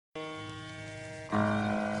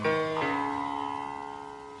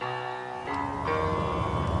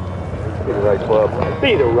right club.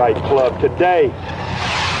 Be the right club today.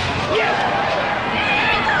 Yes!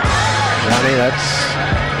 Johnny, that's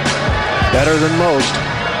better than most.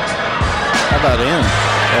 How about in?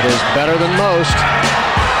 That is better than most.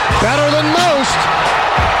 Better than most!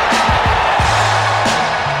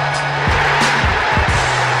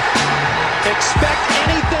 Expect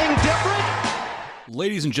anything different?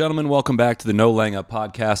 Ladies and gentlemen, welcome back to the No Laying Up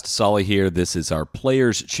podcast. Solly here. This is our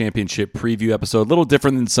Players Championship preview episode. A little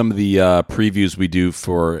different than some of the previews we do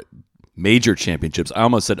for major championships. I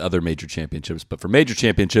almost said other major championships, but for major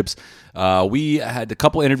championships, we had a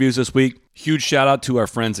couple interviews this week. Huge shout out to our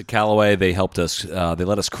friends at Callaway. They helped us. They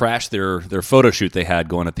let us crash their photo shoot they had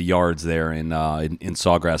going at the yards there in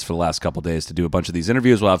Sawgrass for the last couple days to do a bunch of these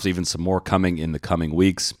interviews. We'll have even some more coming in the coming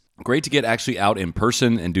weeks. Great to get actually out in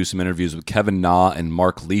person and do some interviews with Kevin Na and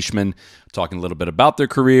Marc Leishman, talking a little bit about their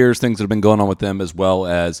careers, things that have been going on with them, as well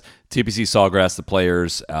as TPC Sawgrass, the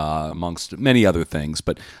players, amongst many other things.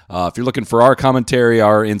 But if you're looking for our commentary,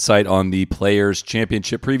 our insight on the Players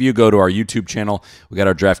Championship preview, go to our YouTube channel. We got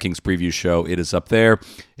our DraftKings preview show. It is up there.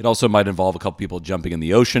 It also might involve a couple people jumping in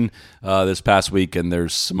the ocean this past week, and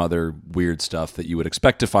there's some other weird stuff that you would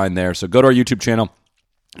expect to find there. So go to our YouTube channel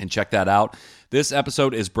and check that out. This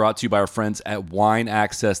episode is brought to you by our friends at Wine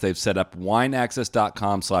Access. They've set up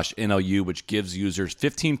wineaccess.com/NLU, which gives users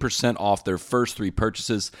 15% off their first 3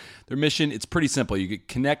 purchases. Their mission, it's pretty simple. You can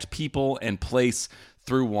connect people and place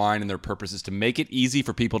through wine, and their purpose is to make it easy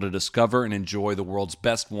for people to discover and enjoy the world's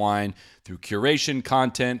best wine through curation,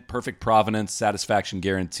 content, perfect provenance, satisfaction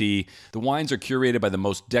guarantee. The wines are curated by the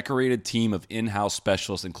most decorated team of in-house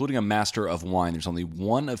specialists, including a master of wine. There's only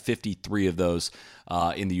one of 53 of those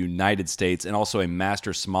in the United States, and also a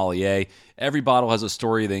master sommelier. Every bottle has a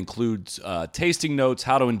story that includes tasting notes,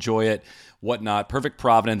 how to enjoy it, whatnot. Perfect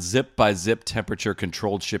provenance, zip by zip, temperature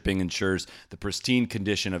controlled shipping ensures the pristine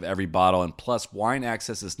condition of every bottle. And plus, Wine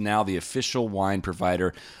Access is now the official wine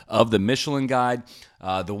provider of the Michelin Guide.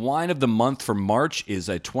 The wine of the month for March is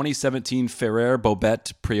a 2017 Ferrer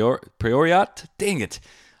Bobet Priorat. Dang it.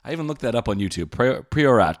 I even looked that up on YouTube.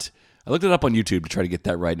 Priorat. I looked it up on YouTube to try to get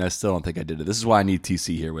that right, and I still don't think I did it. This is why I need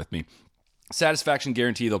TC here with me. Satisfaction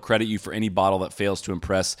guarantee, they'll credit you for any bottle that fails to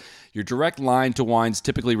impress. Your direct line to wines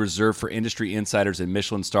typically reserved for industry insiders and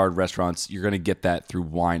Michelin-starred restaurants. You're going to get that through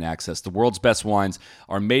Wine Access. The world's best wines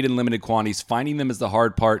are made in limited quantities. Finding them is the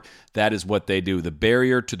hard part. That is what they do. The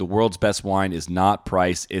barrier to the world's best wine is not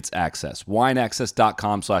price, it's access.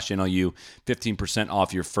 Wineaccess.com/NLU, 15%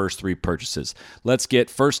 off your first 3 purchases. Let's get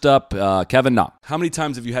first up, Kevin Na. How many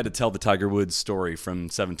times have you had to tell the Tiger Woods story from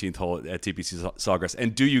 17th hole at TPC Sawgrass,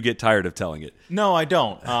 and do you get tired of telling it? No, I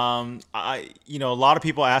don't. A lot of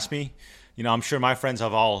people ask me. I'm sure my friends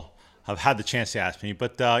have had the chance to ask me,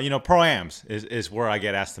 but pro-ams is where I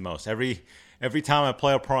get asked the most. Every time I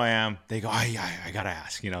play a pro-am, they go, I gotta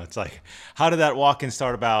ask. It's like, how did that walk-in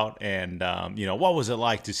start about? And what was it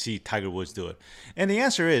like to see Tiger Woods do it? And the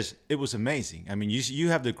answer is, it was amazing. I mean, you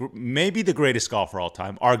have maybe the greatest golfer of all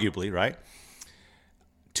time, arguably, right?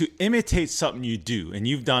 To imitate something you do and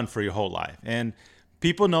you've done for your whole life, and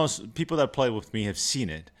people that play with me have seen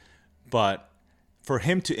it, but for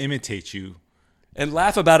him to imitate you and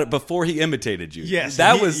laugh about it before he imitated you. Yes,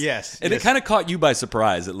 and it kind of caught you by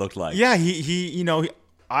surprise. It looked like. Yeah,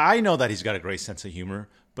 I know that he's got a great sense of humor,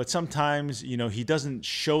 but sometimes he doesn't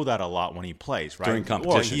show that a lot when he plays, right? During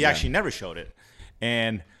competition, well, he actually never showed it,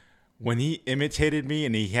 and when he imitated me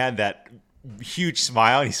and he had that huge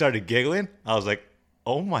smile and he started giggling, I was like,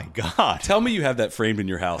 oh my God. Tell me you have that framed in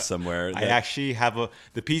your house somewhere. I actually have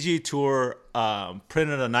the PGA Tour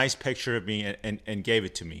printed a nice picture of me and gave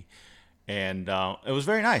it to me. And it was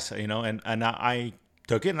very nice, and I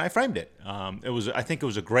took it and I framed it. I think it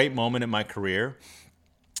was a great moment in my career.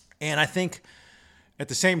 And I think at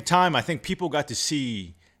the same time, I think people got to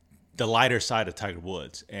see the lighter side of Tiger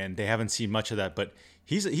Woods, and they haven't seen much of that, but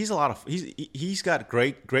he's got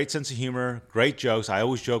great sense of humor, great jokes. I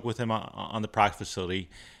always joke with him on the practice facility,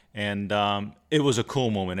 and it was a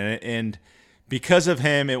cool moment. And because of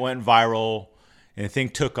him, it went viral, and the thing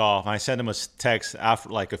took off. And I sent him a text after,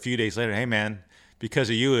 like a few days later, hey man, because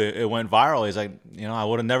of you, it went viral. He's like, I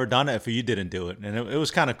would have never done it if you didn't do it, and it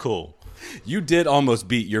was kind of cool. You did almost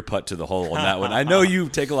beat your putt to the hole on that one. I know you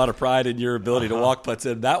take a lot of pride in your ability to walk putts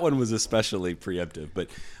in. That one was especially preemptive.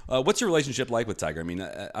 But what's your relationship like with Tiger? I mean,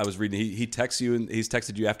 I was reading he texts you and he's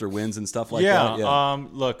texted you after wins and stuff like that. Yeah.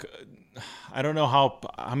 Look, I don't know how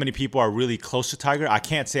many people are really close to Tiger. I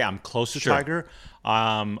can't say I'm close to Tiger.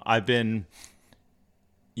 I've been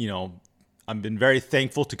very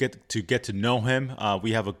thankful to get to know him.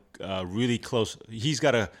 We have a really close. He's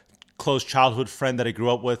got a close childhood friend that I grew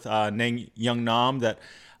up with named Young Nam that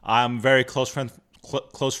I'm very close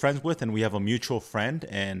friends with, and we have a mutual friend,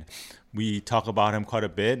 and we talk about him quite a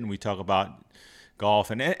bit, and we talk about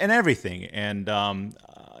golf and everything. And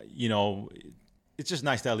it's just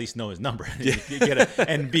nice to at least know his number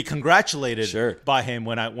and be congratulated by him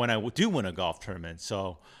when I do win a golf tournament.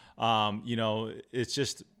 So, it's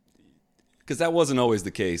just because that wasn't always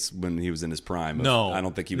the case when he was in his prime. No, I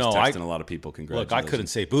don't think he was texting a lot of people congratulations. Look, I couldn't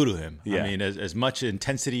say boo to him. Yeah. I mean, as much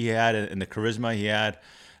intensity he had and the charisma he had,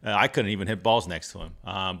 I couldn't even hit balls next to him.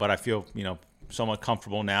 But I feel somewhat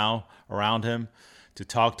comfortable now around him to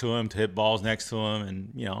talk to him, to hit balls next to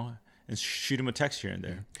him, and shoot him a text here and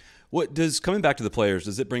there. What does coming back to the players?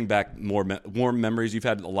 Does it bring back more warm memories? You've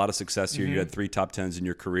had a lot of success here. Mm-hmm. You had 3 top 10s in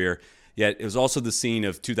your career. Yet it was also the scene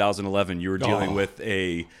of 2011. You were dealing with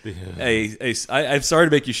I'm sorry to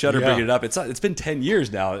make you shudder bringing it up. It's been 10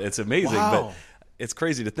 years now. It's amazing, but it's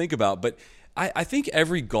crazy to think about. But I think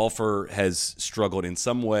every golfer has struggled in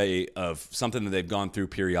some way of something that they've gone through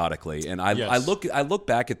periodically. And I look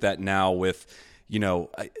back at that now with,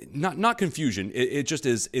 not confusion. It just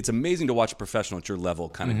is. It's amazing to watch a professional at your level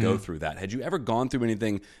kind of go through that. Had you ever gone through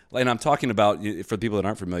anything? And I'm talking about, for people that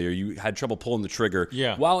aren't familiar, you had trouble pulling the trigger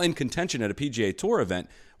while in contention at a PGA Tour event.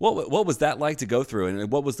 What was that like to go through,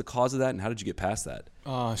 and what was the cause of that, and how did you get past that?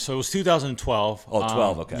 So it was 2012. Oh,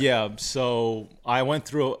 12. Okay. Yeah. So I went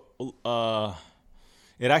through.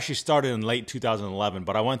 It actually started in late 2011,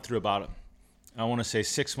 but I went through about, I want to say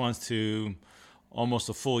 6 months to almost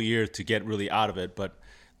a full year to get really out of it, but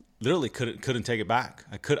literally couldn't take it back.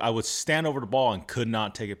 I would stand over the ball and could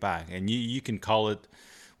not take it back. And you can call it,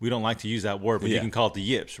 we don't like to use that word, but you can call it the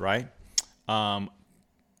yips, right? I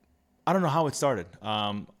don't know how it started.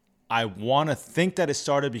 I want to think that it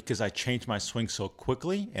started because I changed my swing so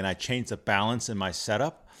quickly and I changed the balance in my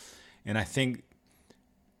setup. And I think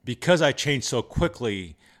because I changed so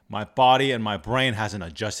quickly, my body and my brain hasn't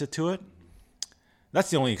adjusted to it. That's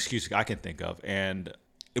the only excuse I can think of. And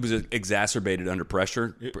it was exacerbated under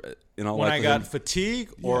pressure. When I got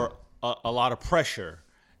fatigue or a lot of pressure,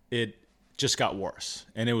 it just got worse.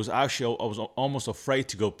 And it was actually, I was almost afraid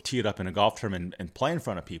to go tee it up in a golf tournament and play in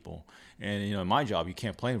front of people. And, in my job, you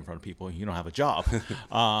can't play in front of people. You don't have a job.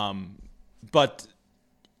 But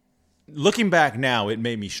looking back now, it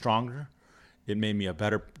made me stronger. It made me a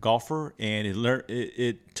better golfer. And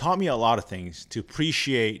it taught me a lot of things to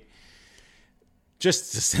appreciate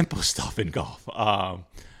just the simple stuff in golf.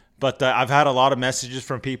 But I've had a lot of messages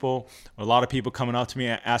from people, a lot of people coming up to me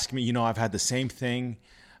asking me, I've had the same thing.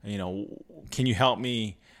 Can you help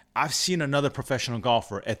me? I've seen another professional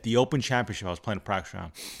golfer at the Open Championship. I was playing a practice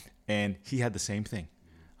round, and he had the same thing.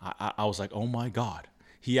 I was like, oh my God.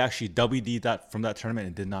 He actually WD'd that from that tournament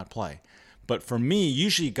and did not play. But for me,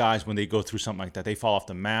 usually guys, when they go through something like that, they fall off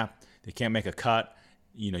the map. They can't make a cut.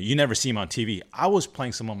 You never see him on TV. I was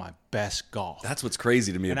playing some of my best golf. That's what's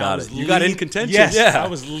crazy to me about it. You got in contention. Yes, yeah. I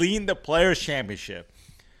was leading the Players' Championship.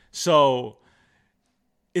 So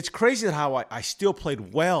it's crazy how I still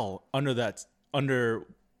played well under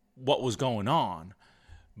what was going on.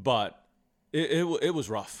 But it was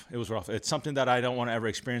rough. It was rough. It's something that I don't want to ever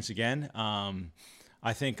experience again.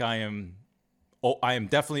 I think I am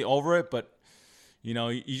definitely over it, but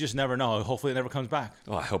you just never know. Hopefully it never comes back.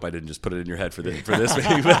 Oh, I hope I didn't just put it in your head for this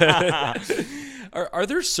Are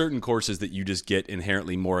there certain courses that you just get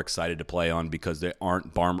inherently more excited to play on because they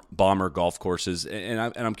aren't bomber golf courses? And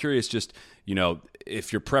I'm curious, just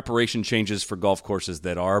if your preparation changes for golf courses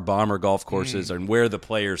that are bomber golf courses, and where the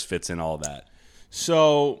players fits in all that.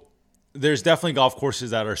 So there's definitely golf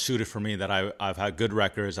courses that are suited for me that I've had good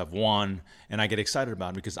records, I've won, and I get excited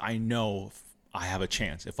about because I know I have a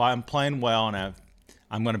chance. If I'm playing well and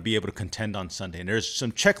I'm going to be able to contend on Sunday. And there's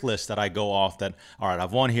some checklists that I go off that, all right,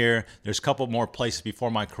 I've won here. There's a couple more places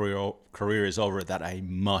before my career is over that I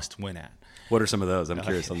must win at. What are some of those? I'm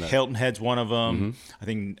curious on that. Hilton Head's one of them. I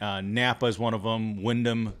think Napa is one of them.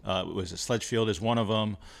 Wyndham, Sledgefield is one of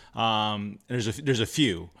them. There's a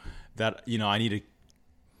few that I need to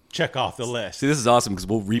check off the list. See, this is awesome because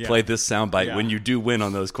we'll replay this soundbite when you do win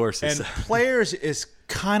on those courses. And Players is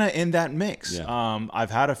kind of in that mix. Yeah.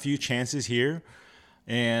 I've had a few chances here.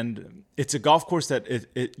 And it's a golf course that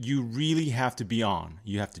you really have to be on.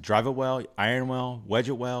 You have to drive it well, iron well, wedge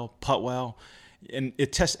it well, putt well. And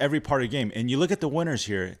it tests every part of the game. And you look at the winners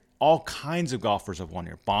here, all kinds of golfers have won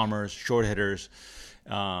here. Bombers, short hitters,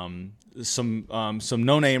 some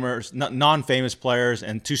no-namers, non-famous players,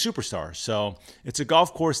 and 2 superstars. So it's a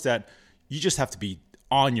golf course that you just have to be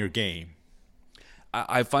on your game.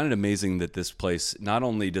 I find it amazing that this place, not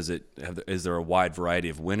only is there a wide variety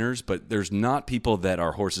of winners, but there's not people that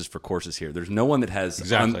are horses for courses here. There's no one that has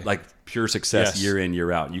pure success year in,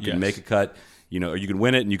 year out. You can make a cut. or you can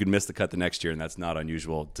win it and you can miss the cut the next year, and that's not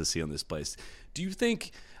unusual to see on this place. Do you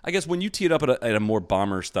think, I guess, when you tee it up at a more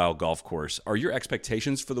bomber-style golf course, are your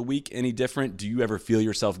expectations for the week any different? Do you ever feel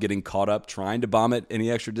yourself getting caught up trying to bomb it any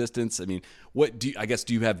extra distance? I mean, do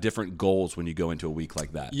you have different goals when you go into a week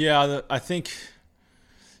like that? Yeah, I think,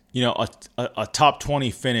 a top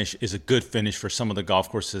 20 finish is a good finish for some of the golf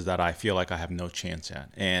courses that I feel like I have no chance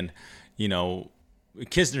at. And,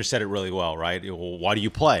 Kisner said it really well, right? Well, why do you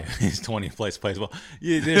play? He's 20th place plays well.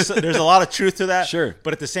 Yeah, there's a lot of truth to that. Sure.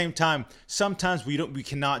 But at the same time, sometimes we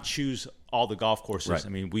cannot choose all the golf courses. Right. I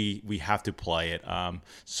mean, we have to play it.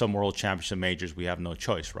 Some World Championship majors, we have no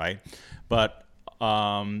choice, right? But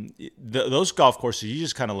those golf courses, you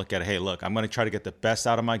just kind of look at it. Hey, look, I'm going to try to get the best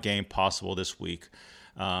out of my game possible this week.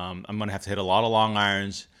 I'm going to have to hit a lot of long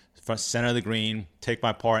irons, front center of the green, take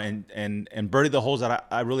my par, and birdie the holes that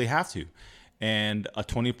I really have to. And a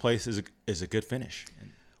 20th place is a good finish.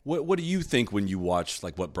 What do you think when you watch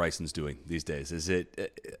like what Bryson's doing these days?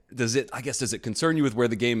 Does it concern you with where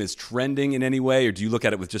the game is trending in any way, or do you look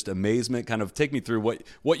at it with just amazement? Kind of take me through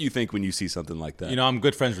what you think when you see something like that. I'm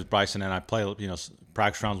good friends with Bryson, and I play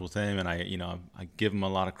practice rounds with him, and I give him a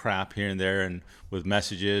lot of crap here and there, and with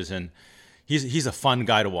messages, and he's a fun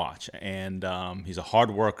guy to watch, and he's a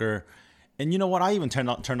hard worker. And you know what? I even turned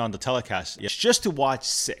on the telecast just to watch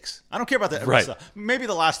 6. I don't care about the rest of stuff. Maybe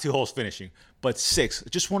the last 2 holes finishing, but 6.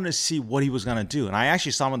 Just wanted to see what he was going to do. And I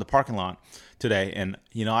actually saw him in the parking lot today. And,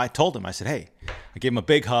 I told him, I said, hey, I gave him a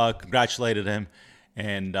big hug, congratulated him.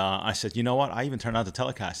 And I said, you know what? I even turned on the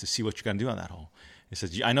telecast to see what you're going to do on that hole. He said,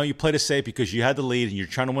 I know you played it safe because you had the lead and you're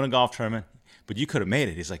trying to win a golf tournament. But you could have made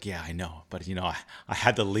it. He's like, yeah, I know. But, I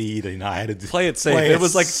had the lead. I had to play it safe. It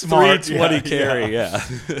was like smart, 320 carry, yeah.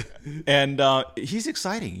 And he's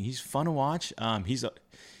exciting. He's fun to watch.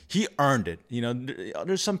 He earned it.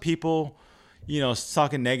 There's some people,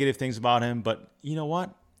 talking negative things about him. But you know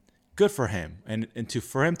what? Good for him. And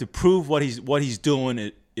for him to prove what he's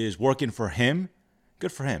doing is working for him,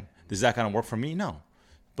 good for him. Does that kind of work for me? No.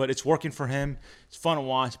 But it's working for him. It's fun to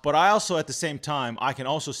watch. But I also, at the same time, I can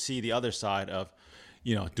also see the other side of,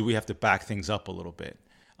 do we have to back things up a little bit?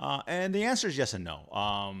 And the answer is yes and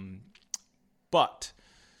no. But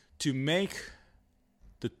to make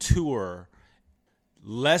the tour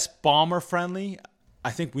less bomber friendly,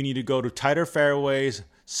 I think we need to go to tighter fairways,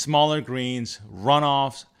 smaller greens,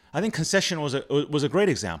 runoffs. I think Concession was a great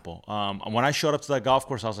example. When I showed up to that golf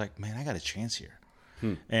course, I was like, man, I got a chance here.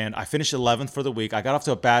 And I finished 11th for the week. I got off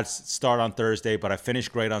to a bad start on Thursday, but I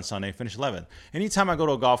finished great on Sunday, finished 11th. Anytime I go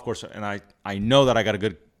to a golf course and I know that I got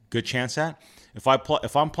a good chance at, if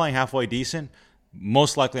I'm playing halfway decent,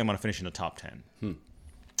 most likely I'm going to finish in the top 10.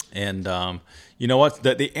 And you know what?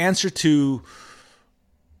 The answer to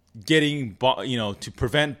getting, to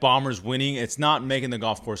prevent bombers winning, it's not making the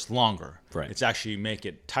golf course longer. Right. It's actually make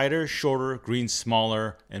it tighter, shorter, greens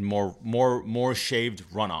smaller, and more shaved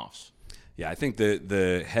runoffs. Yeah, I think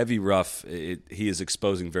the heavy rough, he is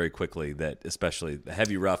exposing very quickly that especially the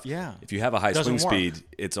heavy rough, if you have a high swing speed,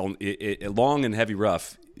 it's long and heavy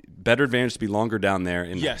rough, better advantage to be longer down there.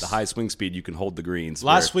 And the high swing speed, you can hold the greens.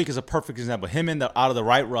 Last week is a perfect example. Him out of the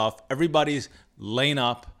right rough, everybody's laying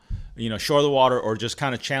up, shore of the water, or just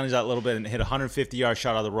kind of challenge that a little bit and hit a 150-yard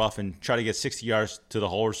shot out of the rough and try to get 60 yards to the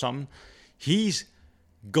hole or something. He's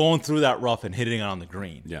going through that rough and hitting it on the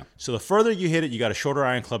green. Yeah. So the further you hit it, you got a shorter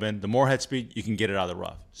iron club in. The more head speed, you can get it out of the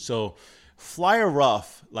rough. So flyer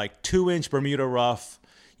rough, like 2-inch Bermuda rough,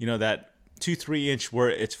 that 2-3 inch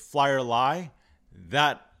where it's flyer lie,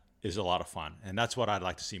 that is a lot of fun, and that's what I'd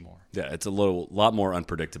like to see more. Yeah, it's a lot more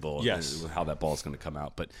unpredictable. Yes. How that ball is going to come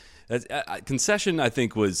out. But Concession, I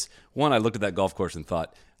think, was one. I looked at that golf course and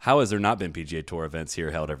thought, how has there not been PGA Tour events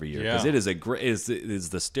here held every year? Because it is is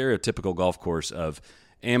the stereotypical golf course of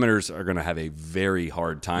amateurs are going to have a very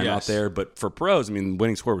hard time out there. But for pros, I mean,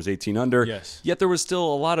 winning score was 18 under. Yes. Yet there was still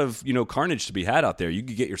a lot of carnage to be had out there. You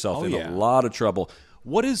could get yourself in a lot of trouble.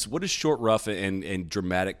 What is short rough and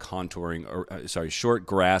dramatic contouring, short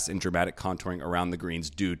grass and dramatic contouring around the greens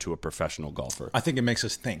do to a professional golfer? I think it makes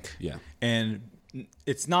us think. Yeah. And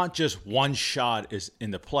it's not just one shot is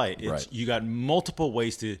in the play. You got multiple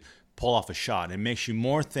ways to pull off a shot. It makes you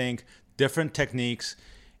more think, different techniques.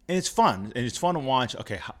 And it's fun. And it's fun to watch.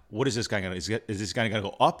 Okay, what is this guy going to do? Is this guy going to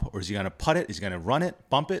go up, or is he going to putt it? Is he going to run it,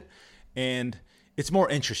 bump it? And it's more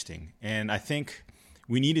interesting. And I think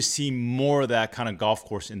we need to see more of that kind of golf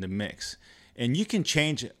course in the mix. And you can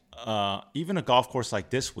change even a golf course like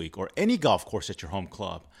this week or any golf course at your home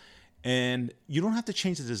club. And you don't have to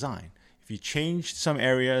change the design. If you change some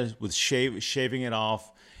areas with shaving it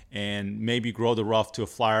off and maybe grow the rough to a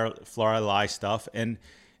flyer lie stuff, and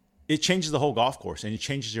it changes the whole golf course, and it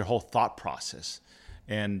changes your whole thought process.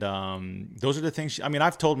 And those are the things. I mean,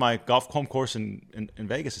 I've told my golf home course in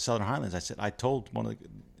Vegas at Southern Highlands. I told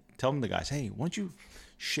tell them the guys, hey, why don't you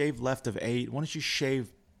shave left of 8? Why don't you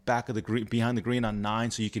shave back of the green, behind the green on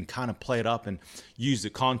 9, so you can kind of play it up and use the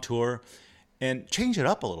contour and change it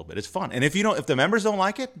up a little bit. It's fun. And if the members don't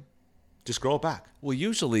like it, just grow it back. Well,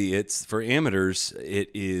 usually it's for amateurs.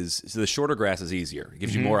 So the shorter grass is easier. It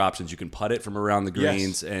gives you more options. You can putt it from around the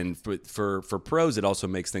greens, and for pros, it also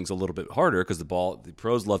makes things a little bit harder because the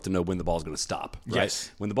pros love to know when the ball's going to stop. Right?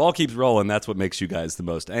 Yes. When the ball keeps rolling, that's what makes you guys the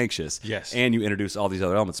most anxious. Yes. And you introduce all these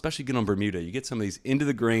other elements, especially getting on Bermuda. You get some of these into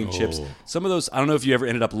the grain chips. Some of those, I don't know if you ever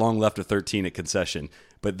ended up long left of 13 at concession,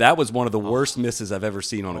 but that was one of the worst misses I've ever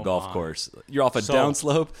seen on a golf course. You're off a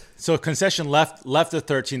downslope. So concession left of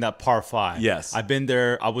 13, that par 5. Yes. I've been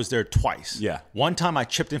there. I was there twice. Yeah. One time I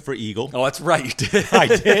chipped in for eagle. Oh, that's right. You did. I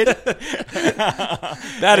did.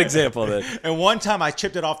 That example of it. And one time I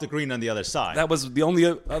chipped it off the green on the other side. That was the only.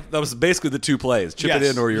 That was basically the two plays: chip it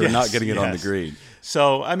in, or you're not getting it on the green.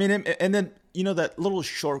 So I mean, and then that little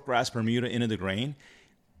short grass Bermuda into the grain,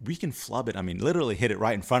 we can flub it. I mean, literally hit it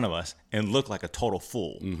right in front of us and look like a total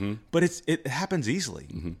fool. Mm-hmm. But it happens easily.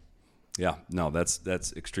 Mm-hmm. Yeah, no, that's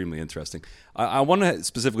extremely interesting. I want to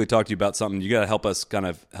specifically talk to you about something. You got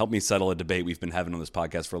to help me settle a debate we've been having on this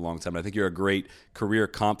podcast for a long time. I think you're a great career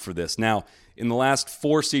comp for this. Now, in the last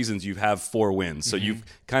 4 seasons, you have 4 wins. So you've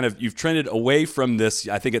trended away from this.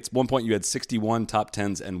 I think at one point you had 61 top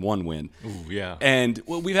 10s and 1 win. Ooh, yeah. And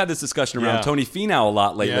we've had this discussion around Tony Finau a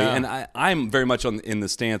lot lately, and I'm very much in the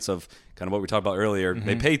stance of kind of what we talked about earlier.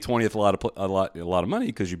 They pay 20th a lot of money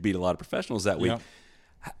because you beat a lot of professionals that week.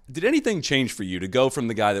 Did anything change for you to go from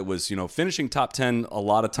the guy that was, finishing top 10 a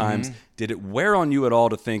lot of times? Did it wear on you at all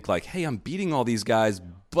to think like, hey, I'm beating all these guys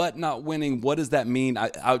but not winning? What does that mean?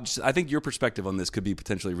 I think your perspective on this could be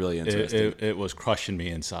potentially really interesting. It was crushing me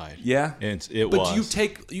inside. Yeah? It but was.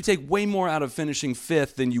 But you take way more out of finishing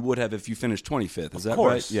 5th than you would have if you finished 25th. Is that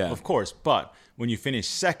right? Yeah. Of course. But when you finish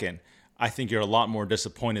 2nd, I think you're a lot more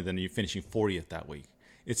disappointed than you finishing 40th that week.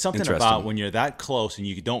 It's something about when you're that close and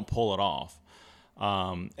you don't pull it off.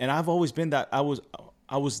 And I've always been that. I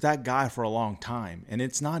was that guy for a long time, and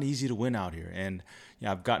it's not easy to win out here. And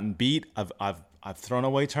I've gotten beat. I've thrown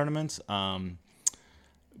away tournaments. But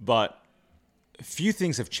a few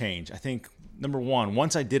things have changed. I think number one,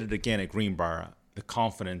 once I did it again at Greenbrier, the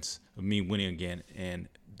confidence of me winning again and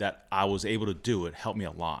that I was able to do it helped me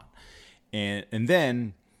a lot. And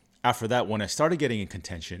then after that, when I started getting in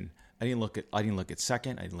contention, I didn't look at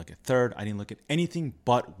second. I didn't look at third. I didn't look at anything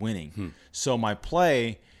but winning. So my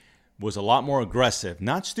play was a lot more aggressive,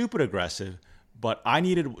 not stupid aggressive, but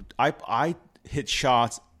I hit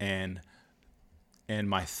shots and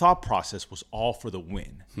my thought process was all for the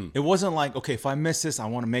win. It wasn't like, okay, if I miss this, I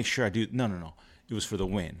want to make sure I do. No. It was for the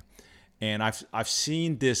win. And I've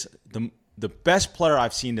seen this. The best player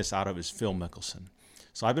I've seen this out of is Phil Mickelson.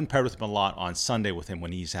 So I've been paired with him a lot on Sunday with him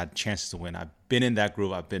when he's had chances to win. I've been in that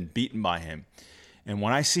group. I've been beaten by him. And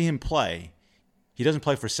when I see him play, he doesn't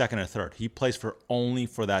play for second or third. He plays only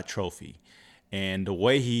for that trophy. And the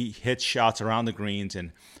way he hits shots around the greens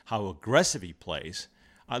and how aggressive he plays,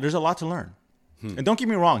 there's a lot to learn. And don't get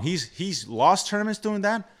me wrong, he's lost tournaments doing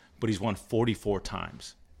that, but he's won 44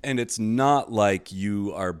 times. And it's not like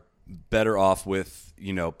you are better off with,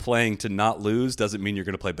 playing to not lose doesn't mean you're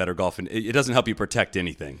going to play better golf. And it doesn't help you protect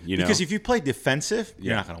anything, Because if you play defensive,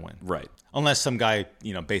 you're not going to win. Right. Unless some guy,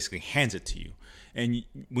 basically hands it to you. And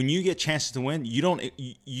when you get chances to win,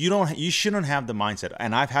 you shouldn't have the mindset.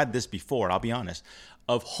 And I've had this before, I'll be honest,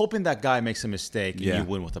 of hoping that guy makes a mistake and you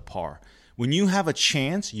win with a par. When you have a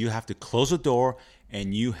chance, you have to close the door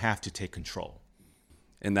and you have to take control.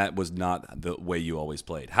 And that was not the way you always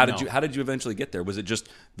played. How did you eventually get there? Was it just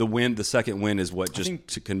the win? The second win is what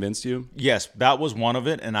convinced you? Yes, that was one of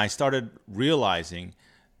it. And I started realizing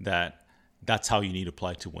that that's how you need to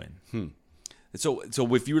play to win. So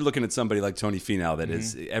if you were looking at somebody like Tony Finau, that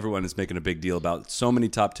is, everyone is making a big deal about so many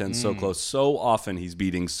top 10s so close, so often he's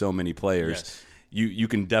beating so many players. Yes. You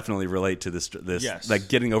can definitely relate to this like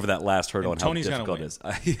getting over that last hurdle and how difficult it is.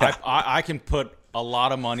 I can put a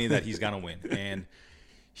lot of money that he's going to win. And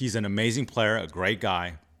he's an amazing player, a great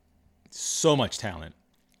guy, so much talent.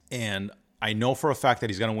 And I know for a fact that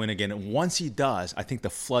he's going to win again. And once he does, I think the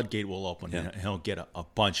floodgate will open and he'll get a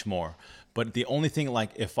bunch more. But the only thing,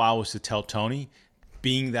 like if I was to tell Tony,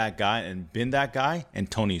 being that guy and been that guy,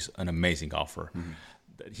 and Tony's an amazing golfer,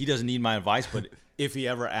 he doesn't need my advice, but if he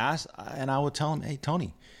ever asks, and I would tell him, hey,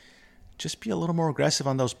 Tony, just be a little more aggressive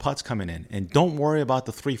on those putts coming in. And don't worry about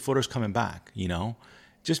the 3-footers coming back,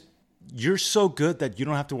 Just you're so good that you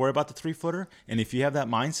don't have to worry about the 3-footer. And if you have that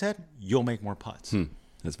mindset, you'll make more putts.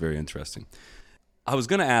 That's very interesting. I was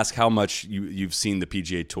going to ask how much you've seen the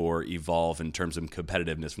PGA Tour evolve in terms of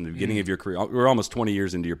competitiveness from the beginning of your career. We're almost 20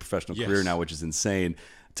 years into your professional career now, which is insane,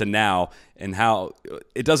 to now, and how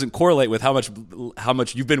it doesn't correlate with how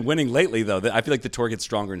much you've been winning lately, though. I feel like the tour gets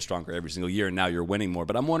stronger and stronger every single year, and now you're winning more.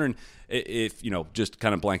 But I'm wondering if, just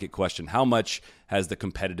kind of blanket question, how much has the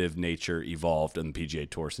competitive nature evolved on the PGA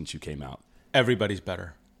Tour since you came out? Everybody's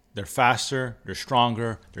better. They're faster, they're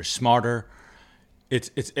stronger, they're smarter.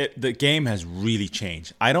 The game has really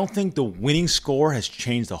changed. I don't think the winning score has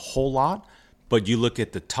changed a whole lot, but you look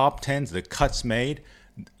at the top 10s, the cuts made,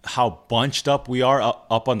 how bunched up we are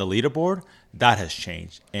up on the leaderboard, that has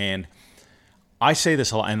changed. And I say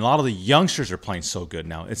this a lot, and a lot of the youngsters are playing so good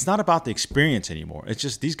now. It's not about the experience anymore. It's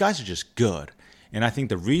just these guys are just good. And I think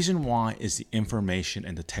the reason why is the information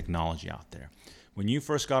and the technology out there. When you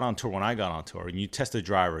first got on tour, when I got on tour, and you test a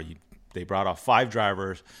driver, they brought out 5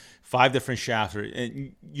 drivers, 5 different shafts,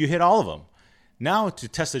 and you hit all of them. Now to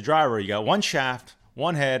test a driver, you got 1 shaft,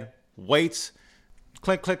 1 head, weights,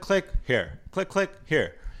 click, click, click, here, click, click,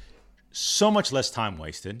 here. So much less time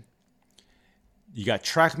wasted. You got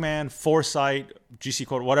TrackMan, Foresight, GC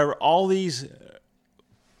Code, whatever, all these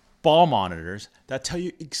ball monitors that tell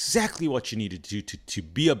you exactly what you need to do to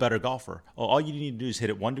be a better golfer. All you need to do is hit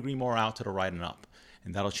it 1 degree more out to the right and up,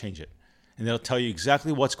 and that'll change it. And they'll tell you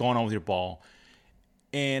exactly what's going on with your ball.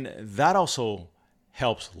 And that also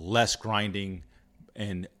helps less grinding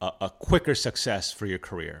and a quicker success for your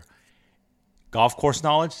career. Golf course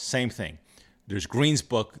knowledge, same thing. There's greens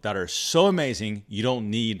book that are so amazing, you don't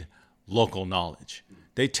need local knowledge.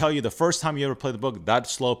 They tell you the first time you ever play the book, that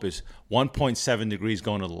slope is 1.7 degrees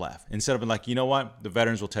going to the left. Instead of being like, you know what? The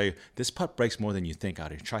veterans will tell you, this putt breaks more than you think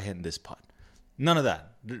out here. Try hitting this putt. None of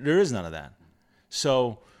that. There is none of that.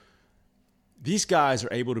 So these guys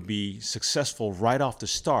are able to be successful right off the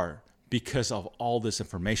start because of all this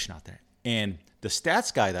information out there. And the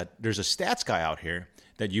stats guy, there's a stats guy out here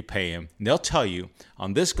that you pay him, and they'll tell you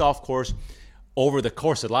on this golf course, over the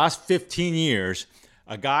course of the last 15 years,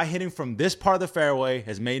 a guy hitting from this part of the fairway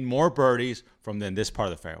has made more birdies than this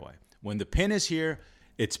part of the fairway. When the pin is here,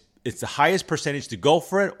 it's the highest percentage to go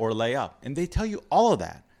for it or lay up. And they tell you all of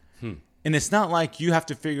that. And it's not like you have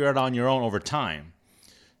to figure it out on your own over time.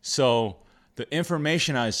 So the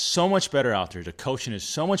information is so much better out there. The coaching is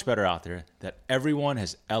so much better out there that everyone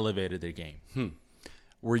has elevated their game.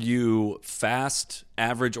 Were you fast,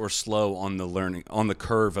 average, or slow on the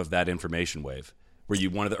curve of that information wave? Were you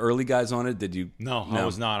one of the early guys on it? Did you? No, I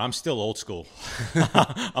was not. I'm still old school.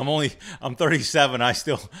 I'm 37.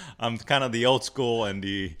 I'm kind of the old school and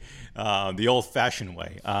the old fashioned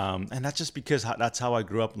way. And that's just because that's how I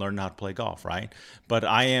grew up learning how to play golf, right? But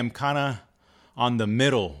I am kind of on the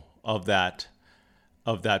middle of that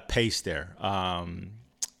pace there.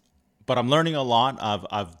 But I'm learning a lot.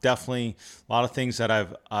 I've definitely a lot of things that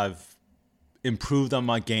I've improved on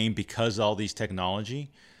my game because of all these technology.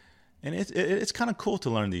 And it's kind of cool to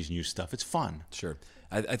learn these new stuff. It's fun. Sure.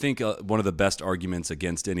 I think one of the best arguments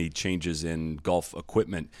against any changes in golf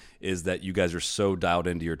equipment is that you guys are so dialed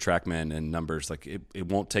into your TrackMan and numbers. Like it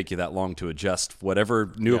won't take you that long to adjust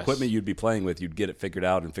whatever new equipment you'd be playing with. You'd get it figured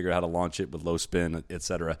out and figure out how to launch it with low spin, et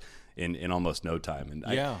cetera, in almost no time. And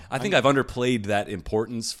I think I've underplayed that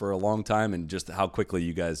importance for a long time, and just how quickly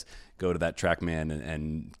you guys go to that TrackMan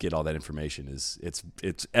and get all that information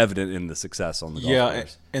it's evident in the success on the golf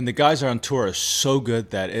course. And the guys on tour are so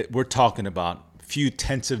good that we're talking about few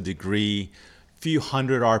tenths of degree, few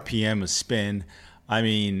hundred RPM of spin. I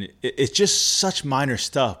mean, it's just such minor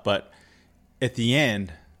stuff, but at the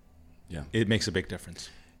end, it makes a big difference.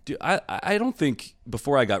 Dude, I don't think,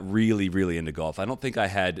 before I got really, really into golf, I don't think I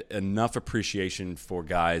had enough appreciation for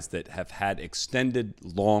guys that have had extended,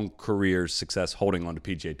 long career success holding on to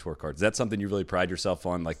PGA Tour cards. Is that something you really pride yourself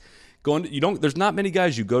on? Like, there's not many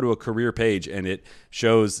guys you go to a career page and it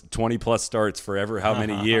shows 20 plus starts forever how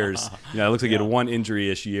many years. It looks like you had one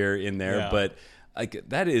injury-ish year in there, but like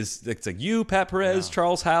it's like you, Pat Perez,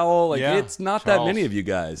 Charles Howell. It's not that many of you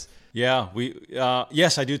guys. Yeah,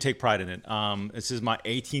 yes, I do take pride in it. This is my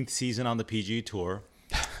 18th season on the PGA Tour.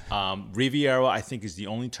 Riviera, I think, is the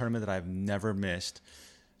only tournament that I've never missed.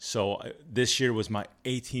 So this year was my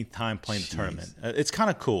 18th time playing the tournament. It's kind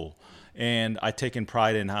of cool. And I taken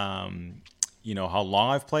pride in, how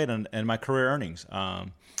long I've played and my career earnings.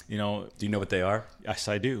 Do you know what they are? Yes,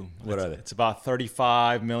 I do. What are they? It's about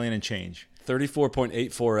 $35 million and change.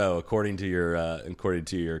 34.840 according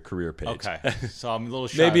to your career page. Okay, so I'm a little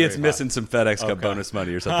shy. Maybe it's missing some FedEx Cup bonus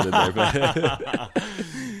money or something in there. But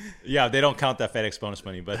yeah, they don't count that FedEx bonus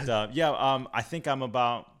money. But I think I'm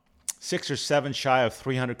about 6 or 7 shy of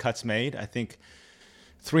 300 cuts made. I think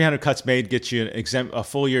 300 cuts made gets you a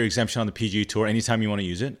full year exemption on the PGA Tour anytime you want to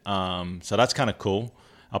use it. So that's kind of cool.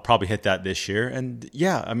 I'll probably hit that this year. And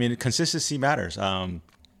yeah, I mean, consistency matters.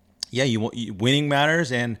 Winning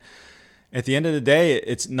matters, and at the end of the day,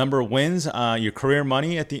 it's number of wins, your career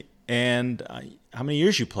money and how many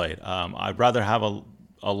years you played. I'd rather have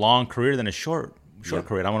a long career than a short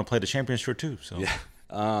career. I want to play the Champions Tour too. So yeah.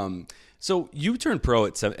 So you turned pro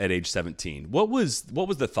at age 17. What was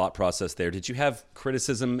the thought process there? Did you have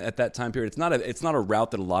criticism at that time period? It's not a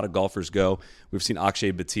route that a lot of golfers go. We've seen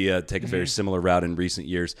Akshay Bhatia take a very similar route in recent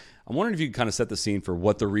years. I'm wondering if you could kind of set the scene for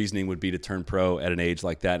what the reasoning would be to turn pro at an age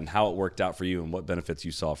like that and how it worked out for you and what benefits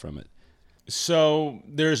you saw from it. So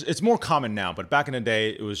it's more common now, but back in the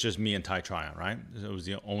day, it was just me and Ty Tryon, right? It was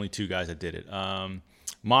the only two guys that did it.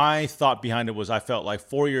 My thought behind it was I felt like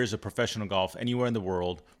 4 years of professional golf anywhere in the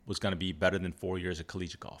world was going to be better than 4 years of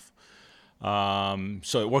collegiate golf.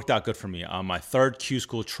 So it worked out good for me. On my third Q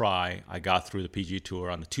School try, I got through the PGA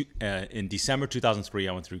Tour. In December 2003,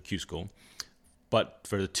 I went through Q School. But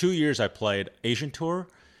for the 2 years I played Asian Tour,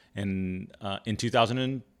 and in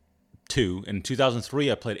 2002. In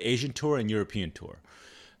 2003, I played Asian Tour and European Tour.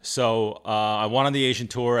 So I won on the Asian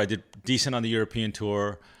Tour. I did decent on the European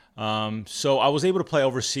Tour. So I was able to play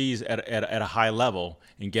overseas at a high level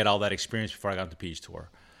and get all that experience before I got to the PGA Tour.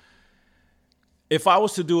 If I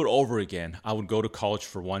was to do it over again, I would go to college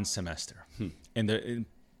for 1 semester.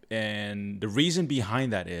 And the reason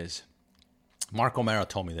behind that is Marc O'Mara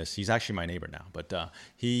told me this. He's actually my neighbor now, but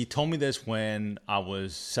he told me this when I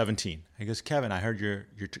was 17. He goes, "Kevin, I heard you're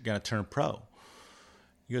going to turn pro."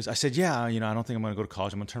 He goes, I said, "Yeah, I don't think I'm going to go to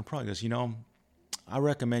college. I'm going to turn pro." He goes, "I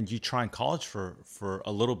recommend you trying college for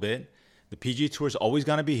a little bit. The PGA Tour is always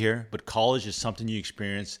going to be here, but college is something you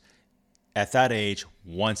experience at that age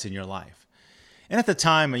once in your life." And at the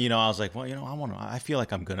time, I was like, well, I feel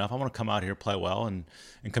like I'm good enough. I want to come out here, play well, and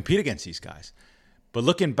compete against these guys. But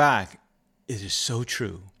looking back, it is so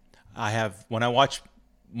true. When I watch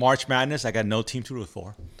March Madness, I got no team to root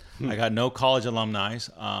for. I got no college alumni.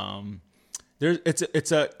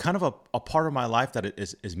 It's a kind of a part of my life that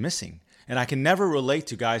is missing. And I can never relate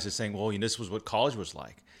to guys that saying, well, this was what college was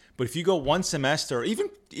like. But if you go 1 semester, or even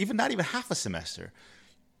not even half a semester,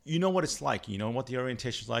 you know what it's like. You know what the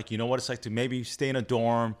orientation is like. You know what it's like to maybe stay in a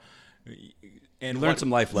dorm. And learn some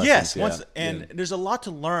life lessons. Yes. There's a lot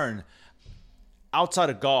to learn outside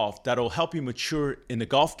of golf that'll help you mature in the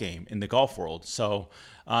golf game, in the golf world. So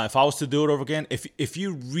if I was to do it over again, if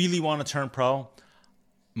you really want to turn pro,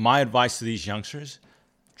 my advice to these youngsters,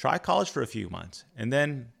 try college for a few months and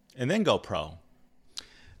then go pro.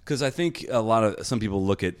 Because I think some people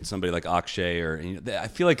look at somebody like Akshay, I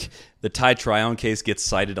feel like the Ty Tryon case gets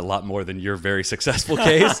cited a lot more than your very successful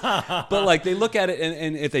case. But they look at it,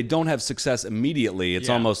 and if they don't have success immediately, it's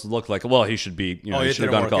almost looked like, well, he should be, he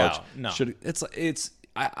should have gone to college. No.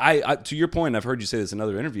 I to your point, I've heard you say this in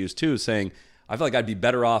other interviews too, saying I feel like I'd be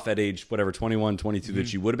better off at age 21, 22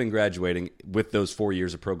 that you would have been graduating with those 4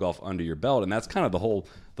 years of pro golf under your belt, and that's kind of the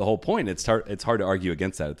whole point. It's hard to argue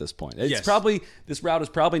against that at this point. It's probably, this route is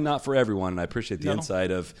probably not for everyone, and I appreciate the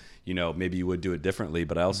insight of maybe you would do it differently,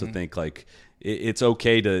 but I also think it's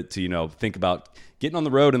okay to think about getting on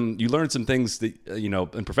the road, and you learn some things that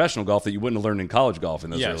in professional golf that you wouldn't have learned in college golf in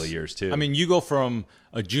those early years too. I mean, you go from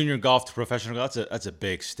a junior golf to professional golf. That's a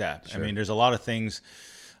big step. Sure. I mean, there's a lot of things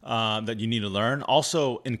that you need to learn.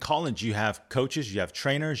 Also, in college, you have coaches, you have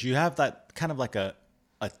trainers, you have that kind of like a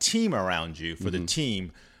team around you for the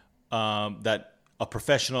team that a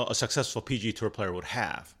successful PGA Tour player would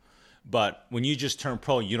have. But when you just turn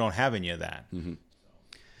pro, you don't have any of that. Mm-hmm.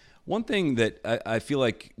 One thing that I feel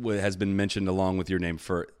like has been mentioned along with your name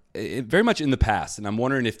for very much in the past, and I'm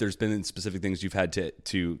wondering if there's been specific things you've had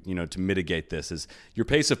to mitigate this, is your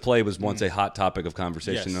pace of play was once a hot topic of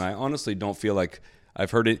conversation, and I honestly don't feel like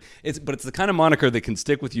I've heard it. But it's the kind of moniker that can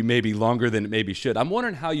stick with you maybe longer than it maybe should. I'm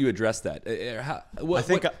wondering how you address that. I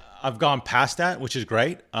think I've gone past that, which is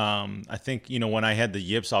great. I think, when I had the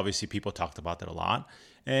yips, obviously people talked about that a lot.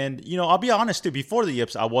 And, I'll be honest too, before the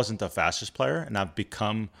yips, I wasn't the fastest player, and I've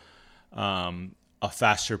become a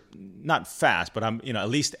faster, not fast, but I'm, at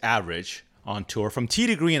least average on tour. From tee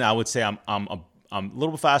to green, I would say I'm a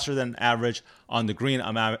little bit faster than average. On the green,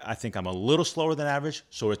 I think I'm a little slower than average,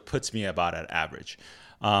 so it puts me about at average.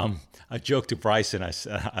 I joked to Bryson.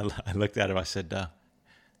 I looked at him. I said,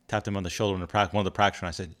 tapped him on the shoulder in one of the practice, and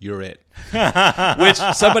I said, "You're it." Which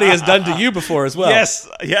somebody has done to you before as well.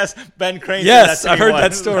 Yes, Ben Crane. Yes, I've heard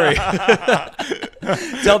that story.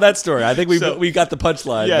 Tell that story. I think we got the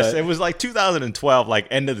punchline. Yes, it was like 2012, like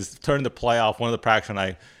end of this turn of the playoff. One of the practice, and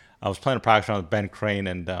I was playing a practice round with Ben Crane,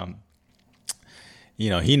 and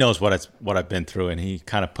he knows what I've been through, and he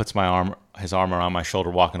kind of puts his arm around my shoulder,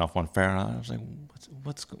 walking off one fair, and I was like,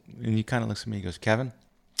 what's and he kind of looks at me, he goes, Kevin,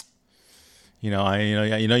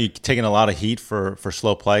 you're taking a lot of heat for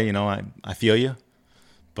slow play. I feel you,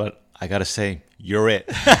 but I gotta say, you're it.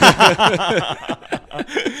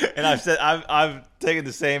 And I've taken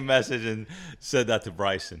the same message and said that to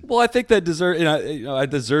Bryson. Well, I think that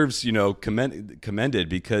deserves commended,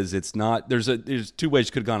 because it's not. There's two ways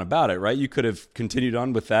you could have gone about it, right? You could have continued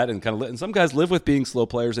on with that and and some guys live with being slow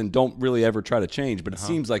players and don't really ever try to change. But it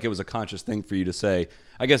seems like it was a conscious thing for you to say.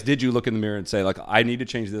 I guess, did you look in the mirror and say, like, I need to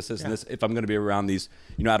change this, and this if I'm going to be around these,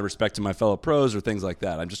 out of respect to my fellow pros or things like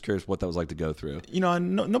that? I'm just curious what that was like to go through.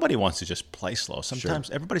 Nobody wants to just play slow.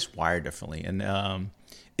 Sometimes everybody's wired differently, and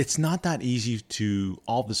it's not that easy to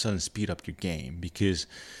all of a sudden speed up your game, because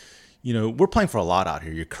we're playing for a lot out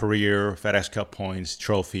here: your career, FedEx Cup points,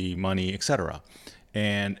 trophy, money, etc.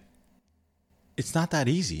 And it's not that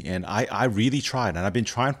easy. And I really tried, and I've been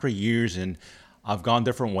trying for years, and I've gone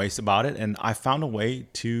different ways about it, and I found a way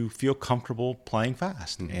to feel comfortable playing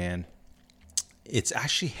fast, and it's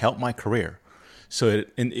actually helped my career. So,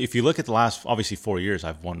 and if you look at the last, obviously 4 years,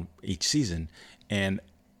 I've won each season, and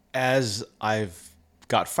as I've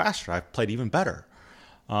got faster, I've played even better.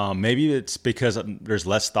 Maybe it's because there's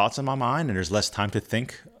less thoughts in my mind, and there's less time to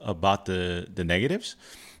think about the negatives.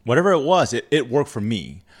 Whatever it was, it worked for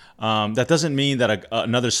me. That doesn't mean that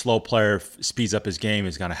another slow player speeds up his game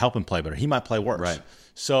is going to help him play better. He might play worse. Right.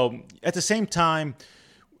 So at the same time,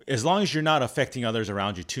 as long as you're not affecting others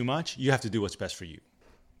around you too much, you have to do what's best for you.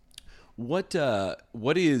 What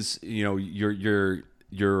is your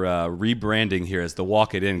rebranding here as the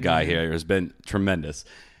Walk It In guy here has been tremendous.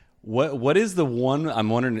 What is the one, I'm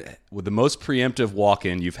wondering, with the most preemptive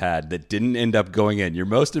walk-in you've had that didn't end up going in? Your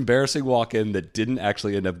most embarrassing walk-in that didn't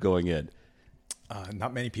actually end up going in?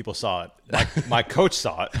 Not many people saw it. My coach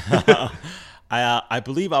saw it. I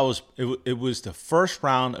believe it was the first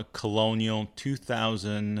round of Colonial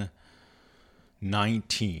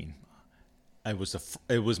 2019. It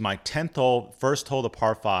was my 10th hole, first hole, the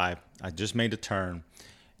par 5. I just made a turn,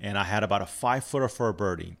 and I had about a 5-footer for a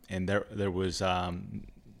birdie, and there was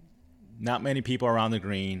not many people around the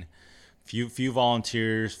green, few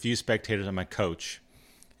volunteers, few spectators, and my coach.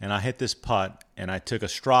 And I hit this putt, and I took a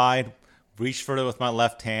stride, reached for it with my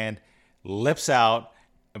left hand, lips out,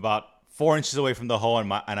 about 4 inches away from the hole,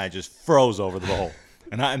 and I just froze over the hole.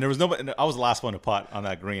 And there was nobody. I was the last one to putt on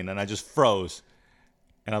that green, and I just froze.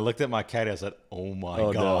 And I looked at my caddy. I said, "Oh my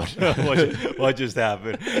God, no. what just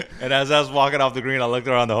happened?" And as I was walking off the green, I looked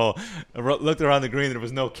around the hole. There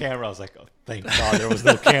was no camera. I was like, "Oh, thank God, there was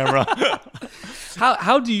no camera."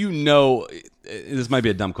 How do you know? This might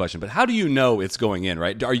be a dumb question, but how do you know it's going in?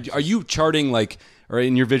 Right? Are you charting, like, or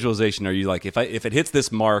in your visualization? Are you like, if it hits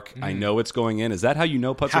this mark, I know it's going in? Is that how you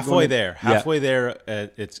know putts are going in? Halfway there,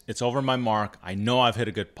 it's over my mark. I know I've hit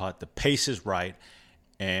a good putt. The pace is right,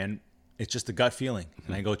 and it's just a gut feeling,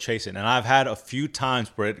 and I go chase it. And I've had a few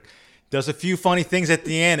times where it does a few funny things at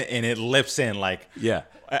the end, and it lips in. Like, yeah,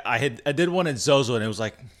 I did one at Zozo, and it was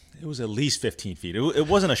at least 15 feet. It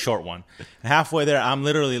wasn't a short one. And halfway there, I'm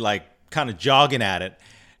literally like kind of jogging at it,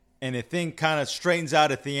 and the thing kind of straightens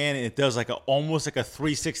out at the end, and it does almost like a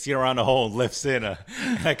 360 around the hole and lifts in. And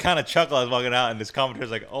I kind of chuckle as I was walking out, and this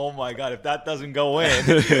commentator's like, "Oh my God, if that doesn't go in,"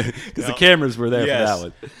 because the cameras were there yes. for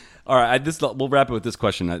that one. All right, we'll wrap it with this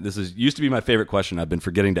question. This used to be my favorite question. I've been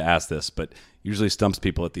forgetting to ask this, but usually stumps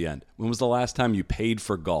people at the end. When was the last time you paid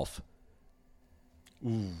for golf?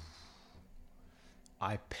 Ooh.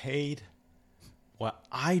 I paid. Well,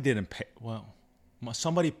 I didn't pay. Well,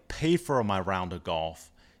 somebody paid for my round of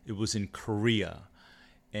golf. It was in Korea,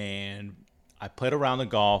 and I played a round of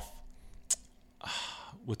golf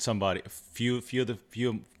with somebody, a few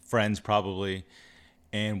friends probably,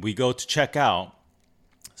 and we go to check out.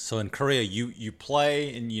 So in Korea, you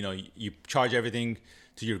play, and you charge everything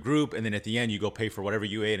to your group, and then at the end you go pay for whatever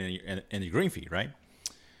you ate and your green fee, right?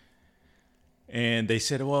 And they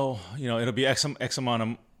said, well, it'll be X amount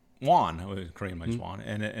of won, Korean much won,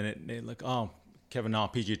 and they like, oh, Kevin Na,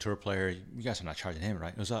 PGA Tour player, you guys are not charging him,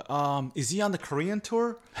 right? It was like, is he on the Korean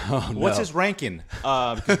Tour? Oh, What's no. his ranking?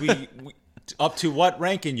 Because we up to what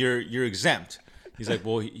ranking you're exempt? He's like,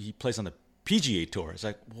 well, he plays on the PGA Tour. It's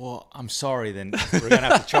like, well, I'm sorry, then we're gonna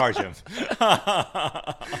have to charge him.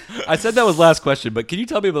 I said that was last question, but can you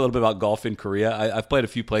tell me a little bit about golf in Korea? I've played a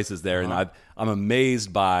few places there, and I'm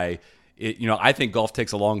amazed by it. I think golf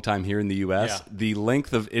takes a long time here in the U.S. Yeah. The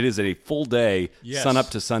length of it is a full day, Yes. sun up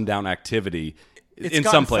to sundown activity. in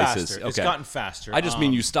some places. Faster. Okay. It's gotten faster. I just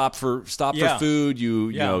mean you stop for food.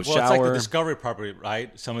 You know, well, shower. it's like the Discovery property,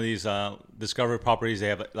 right? Some of these Discovery properties, they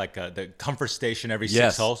have like the comfort station every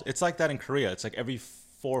 6 holes. It's like that in Korea. It's like every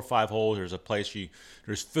 4 or 5 holes, there's a place.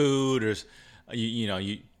 There's food. There's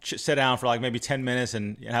you sit down for like maybe 10 minutes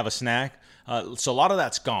and have a snack. So a lot of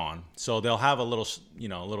that's gone. So they'll have a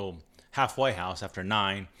little halfway house after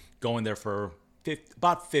 9, going there for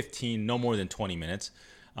about 15, no more than 20 minutes.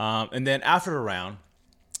 And then after the round,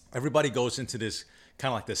 everybody goes into this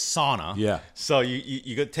kind of like this sauna. Yeah. So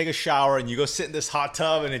you go take a shower and you go sit in this hot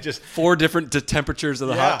tub, and it just 4 different temperatures of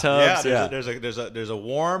the hot tubs. Yeah. There's a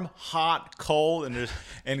warm, hot, cold,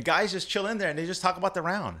 and guys just chill in there and they just talk about the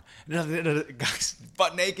round. Guys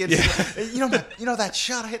butt naked. Yeah. You know that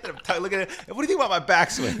shot I hit. Look at it. What do you think about my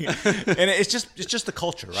backswing? And it's just the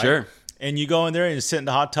culture, right? Sure. And you go in there and you sit in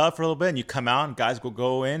the hot tub for a little bit, and you come out, and guys will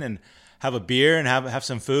go in and have a beer and have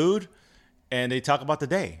some food, and they talk about the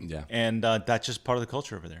day. Yeah. And that's just part of the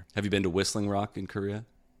culture over there. Have you been to Whistling Rock in Korea?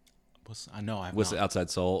 I know I've not.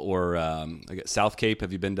 Outside Seoul, or South Cape?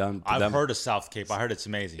 Have you been down to I've them? heard of South Cape. I heard it's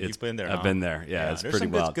amazing. You've been there. I've been there. Yeah, it's there's pretty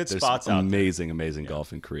some wild. Good There's spots out there. Amazing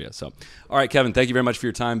golf in Korea. So, all right, Kevin, thank you very much for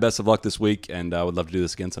your time. Best of luck this week, and I would love to do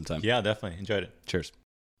this again sometime. Yeah, definitely. Enjoyed it. Cheers.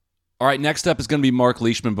 All right, next up is going to be Marc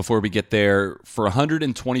Leishman. Before we get there, for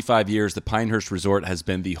 125 years, the Pinehurst Resort has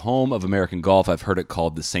been the home of American golf. I've heard it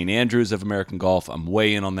called the St. Andrews of American golf. I'm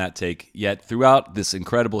way in on that take. Yet, throughout this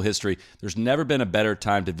incredible history, there's never been a better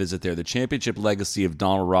time to visit there. The championship legacy of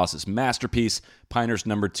Donald Ross's masterpiece, Pinehurst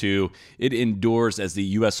No. 2, it endures as the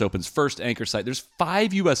U.S. Open's first anchor site. There's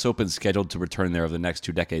 5 U.S. Opens scheduled to return there over the next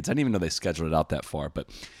 2 decades. I didn't even know they scheduled it out that far, but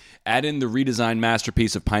add in the redesigned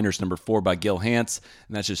masterpiece of Pinehurst No. 4 by Gil Hance,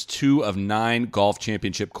 and that's just 2 of 9 golf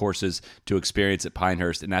championship courses to experience at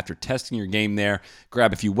Pinehurst. And after testing your game there,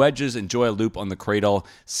 grab a few wedges, enjoy a loop on the Cradle,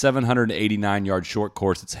 789-yard short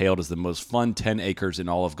course. It's hailed as the most fun 10 acres in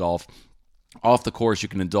all of golf. Off the course, you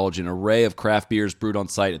can indulge in an array of craft beers brewed on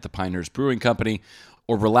site at the Pinehurst Brewing Company,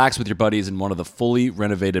 or relax with your buddies in one of the fully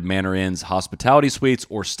renovated Manor Inn's hospitality suites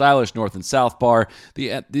or stylish North and South Bar. They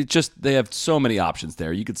have so many options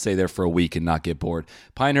there. You could stay there for a week and not get bored.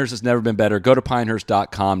 Pinehurst has never been better. Go to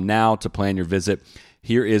pinehurst.com now to plan your visit.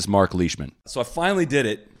 Here is Marc Leishman. So I finally did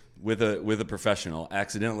it with a professional.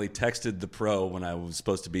 Accidentally texted the pro when I was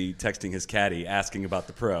supposed to be texting his caddy asking about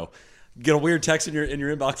the pro. Get a weird text in your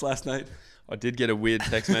inbox last night? I did get a weird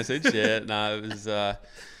text message. Yeah, no, it was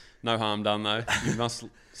no harm done though. You must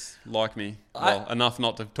like me enough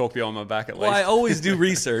not to talk behind my back at least. Well, I always do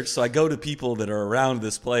research, so I go to people that are around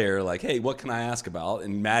this player, like, hey, what can I ask about?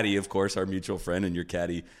 And Maddie, of course, our mutual friend and your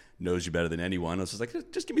caddy, knows you better than anyone. I was just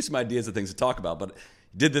like, just give me some ideas of things to talk about. But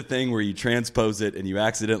you did the thing where you transpose it and you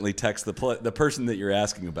accidentally text the person that you're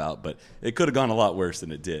asking about. But it could have gone a lot worse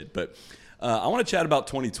than it did. But I want to chat about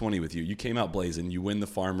 2020 with you. You came out blazing. You win the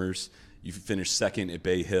Farmers. You finish second at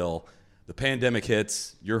Bay Hill. The pandemic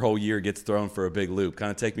hits. Your whole year gets thrown for a big loop.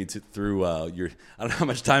 Kind of take me through your. I don't know how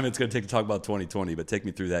much time it's going to take to talk about 2020, but take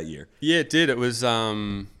me through that year. Yeah, it did. It was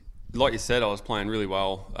like you said. I was playing really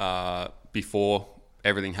well before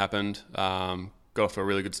everything happened. Got off to a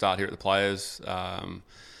really good start here at the Players,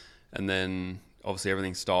 and then obviously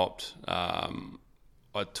everything stopped. I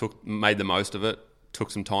made the most of it.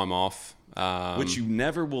 Took some time off. Which you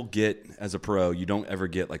never will get as a pro. You don't ever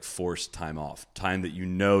get like forced time off, time that you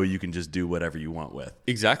know you can just do whatever you want with.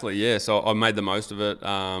 Exactly, yeah. So I made the most of it.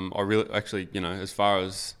 I really, actually, as far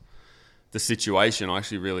as the situation, I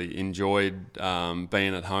actually really enjoyed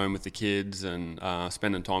being at home with the kids and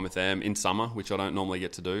spending time with them in summer, which I don't normally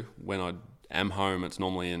get to do. When I am home, it's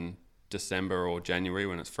normally in December or January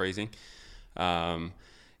when it's freezing.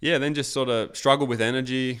 Then just sort of struggled with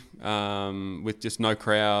energy, with just no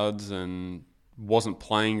crowds and wasn't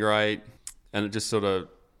playing great. And it just sort of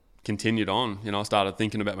continued on. I started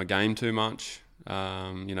thinking about my game too much.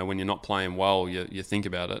 When you're not playing well, you think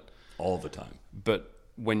about it. All the time. But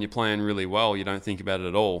when you're playing really well, you don't think about it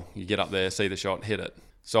at all. You get up there, see the shot, hit it.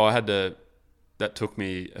 So that took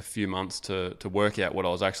me a few months to work out what I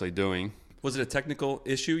was actually doing. Was it a technical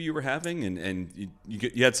issue you were having, and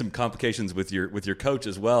you had some complications with your coach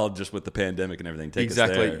as well, just with the pandemic and everything?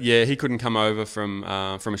 Exactly. Us there. Yeah, he couldn't come over from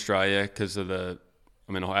Australia because of the.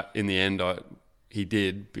 In the end, he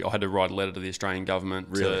did. I had to write a letter to the Australian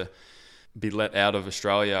government to be let out of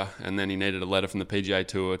Australia, and then he needed a letter from the PGA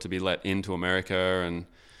Tour to be let into America. And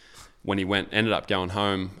when he ended up going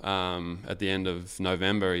home at the end of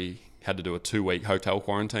November, he had to do a 2-week hotel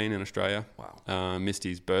quarantine in Australia. Wow. Missed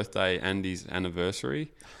his birthday and his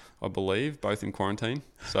anniversary, I believe, both in quarantine.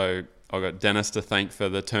 So I got Dennis to thank for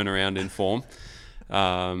the turnaround in form.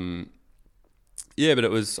 Yeah, but I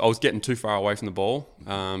was getting too far away from the ball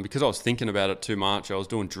because I was thinking about it too much. I was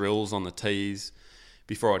doing drills on the tees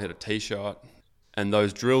before I'd hit a tee shot, and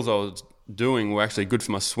those drills I was doing were actually good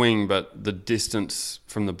for my swing, but the distance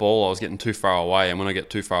from the ball, I was getting too far away, and when I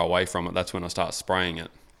get too far away from it, that's when I start spraying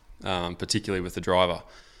it, particularly with the driver.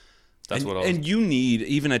 That's what I was. And you need,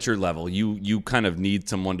 even at your level, you kind of need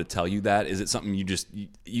someone to tell you that. Is it something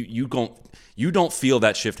you don't feel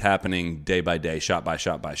that shift happening day by day, shot by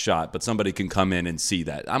shot by shot, but somebody can come in and see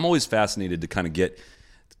that? I'm always fascinated to kind of get,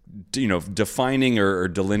 defining or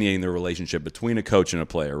delineating the relationship between a coach and a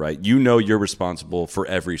player, right? You're responsible for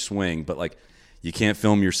every swing, but like you can't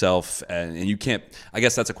film yourself and you can't, I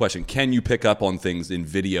guess that's a question. Can you pick up on things in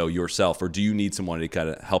video yourself, or do you need someone to kind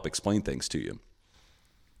of help explain things to you?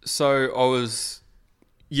 So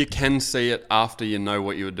you can see it after you know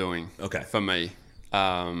what you were doing. Okay. For me,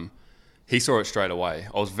 he saw it straight away.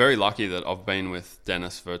 I was very lucky that I've been with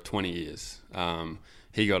Dennis for 20 years.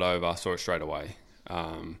 He got over, saw it straight away.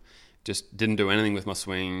 Just didn't do anything with my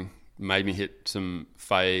swing, made me hit some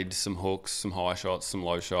fades, some hooks, some high shots, some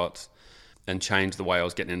low shots, and changed the way I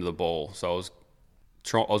was getting into the ball. So I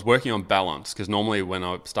was working on balance, because normally when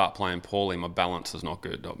I start playing poorly, my balance is not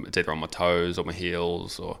good. It's either on my toes or my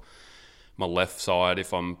heels or my left side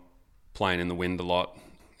if I'm playing in the wind a lot.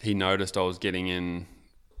 He noticed I was getting in.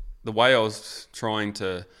 The way I was trying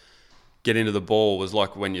to get into the ball was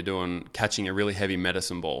like when you're catching a really heavy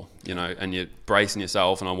medicine ball, and you're bracing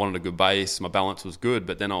yourself, and I wanted a good base. My balance was good,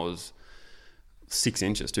 but then I was 6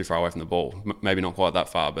 inches too far away from the ball. Maybe not quite that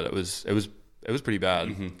far, but it was pretty bad.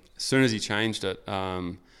 Mm-hmm. As soon as he changed it,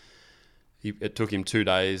 it took him 2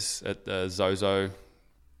 days at the Zozo.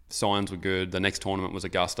 Signs were good. The next tournament was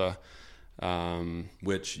Augusta.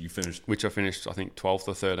 Which you finished? Which I finished, I think, 12th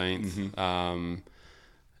or 13th. Mm-hmm.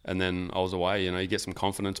 And then I was away. You get some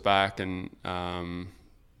confidence back, and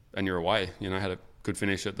you're away. Had a good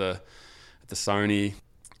finish at the Sony.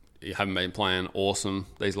 You haven't been playing awesome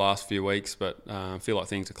these last few weeks, but I feel like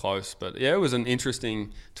things are close. But yeah, it was an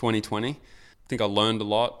interesting 2020. I think I learned a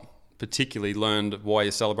lot. Particularly learned why you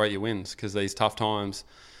celebrate your wins, because these tough times,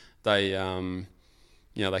 they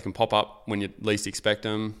can pop up when you least expect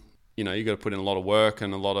them. You got to put in a lot of work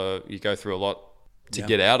and you go through a lot to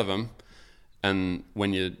get out of them. And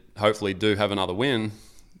when you hopefully do have another win,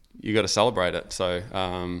 you got to celebrate it.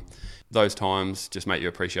 So those times just make you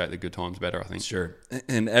appreciate the good times better, I think. Sure.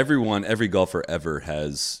 And every golfer ever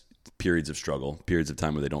has periods of struggle, periods of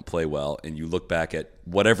time where they don't play well, and you look back at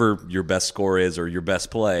whatever your best score is or your best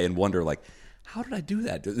play and wonder, like, how did I do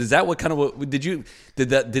that? Is that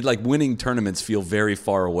did like winning tournaments feel very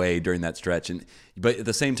far away during that stretch? But at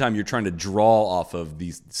the same time, you're trying to draw off of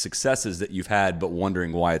these successes that you've had, but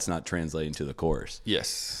wondering why it's not translating to the course.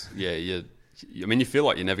 Yes. Yeah. You feel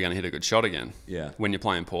like you're never going to hit a good shot again. Yeah. When you're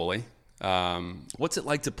playing poorly. What's it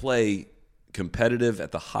like to play competitive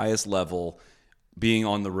at the highest level, being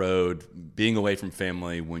on the road, being away from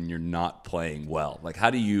family when you're not playing well? Like, how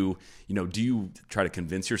do you try to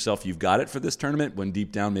convince yourself you've got it for this tournament when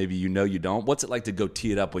deep down maybe you don't? What's it like to go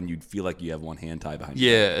tee it up when you feel like you have one hand tied behind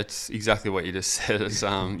you? Yeah, it's exactly what you just said. It's,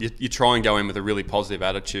 you try and go in with a really positive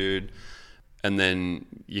attitude, and then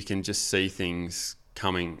you can just see things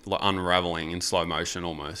coming, like unraveling in slow motion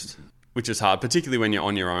almost, which is hard, particularly when you're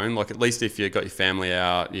on your own. Like, at least if you've got your family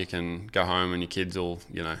out, you can go home and your kids will,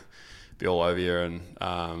 be all over you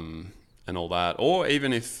and all that. Or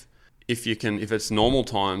even if it's normal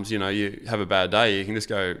times, you have a bad day, you can just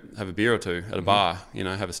go have a beer or two at a bar,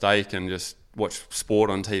 have a steak and just watch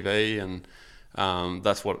sport on TV. And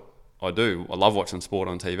that's what I do. I love watching sport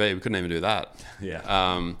on TV. We couldn't even do that.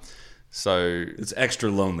 Yeah. So it's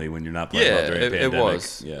extra lonely when you're not playing well during a pandemic. It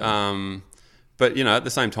was. Yeah. But at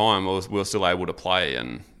the same time, we were still able to play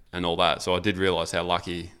and all that. So I did realise how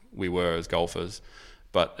lucky we were as golfers.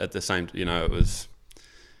 But at the same, it was.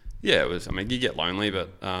 I mean, you get lonely, but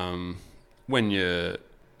when you're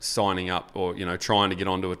signing up or trying to get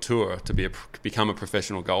onto a tour to become a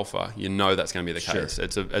professional golfer, that's going to be the case.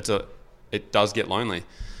 Sure. It does get lonely.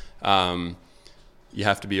 You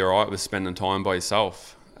have to be all right with spending time by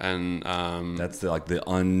yourself. And that's the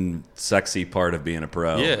unsexy part of being a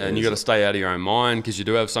pro. Yeah, and you got to stay out of your own mind because you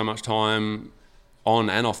do have so much time on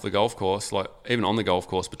and off the golf course. Like even on the golf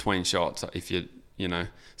course between shots, if you're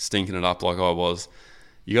stinking it up like I was,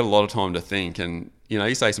 you got a lot of time to think. And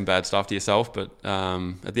you say some bad stuff to yourself, but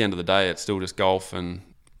at the end of the day, it's still just golf, and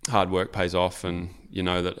hard work pays off, and you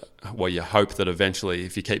know that. Well, you hope that eventually,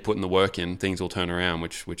 if you keep putting the work in, things will turn around,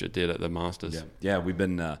 which it did at the Masters. Yeah, we've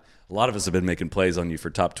been a lot of us have been making plays on you for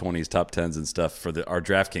top 20s, top 10s, and stuff for our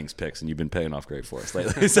DraftKings picks, and you've been paying off great for us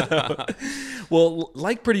lately. So, well,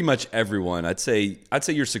 like pretty much everyone, I'd say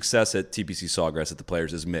your success at TPC Sawgrass at the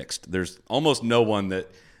Players is mixed. There's almost no one that.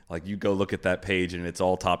 Like you go look at that page and it's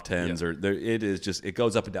all top 10s it is just, it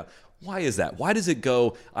goes up and down. Why is that? Why does it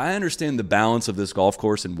go? I understand the balance of this golf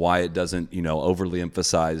course and why it doesn't, overly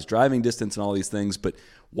emphasize driving distance and all these things. But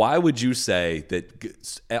why would you say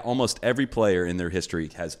that almost every player in their history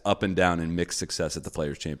has up and down and mixed success at the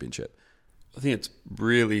Players Championship? I think it's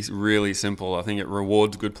really, really simple. I think it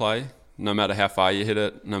rewards good play. No matter how far you hit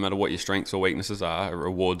it, no matter what your strengths or weaknesses are, it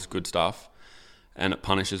rewards good stuff. And it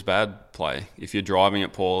punishes bad play. If you're driving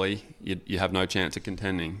it poorly, you have no chance of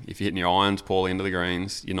contending. If you're hitting your irons poorly into the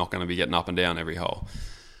greens, you're not going to be getting up and down every hole.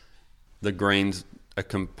 The greens are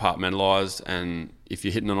compartmentalised, and if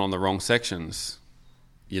you're hitting it on the wrong sections,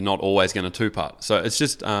 you're not always going to two-putt. So it's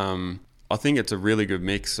just, I think it's a really good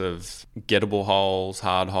mix of gettable holes,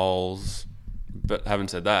 hard holes. But having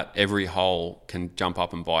said that, every hole can jump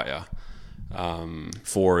up and bite you.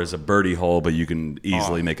 4 is a birdie hole, but you can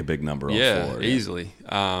easily make a big number on 4. Yeah, easily.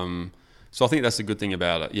 So I think that's the good thing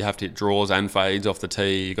about it. You have to hit draws and fades off the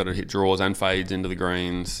tee. You've got to hit draws and fades into the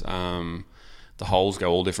greens. The holes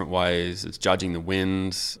go all different ways. It's judging the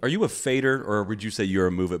winds. Are you a fader, or would you say you're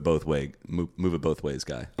a move it both ways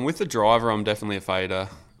guy? And with the driver, I'm definitely a fader.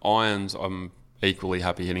 Irons, I'm equally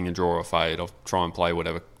happy hitting a draw or fade. I'll try and play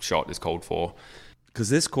whatever shot is called for. Because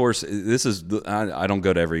this course, I don't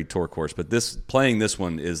go to every tour course, but playing this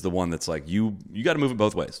one is the one that's like you got to move it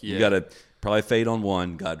both ways. Yeah. You got to probably fade on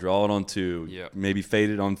 1, got to draw it on 2, maybe fade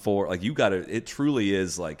it on 4. Like you got to. It truly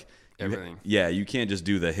is like everything. You can't just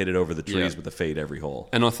do the hit it over the trees with the fade every hole.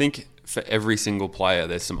 And I think for every single player,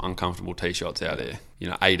 there's some uncomfortable tee shots out there.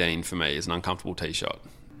 18 for me is an uncomfortable tee shot.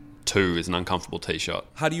 2 is an uncomfortable tee shot.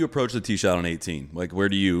 How do you approach the tee shot on 18? Like, where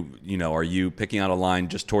do you are you picking out a line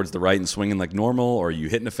just towards the right and swinging like normal, or are you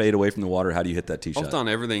hitting a fade away from the water? How do you hit that tee shot? I've done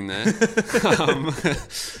everything there.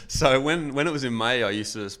 So when it was in May, I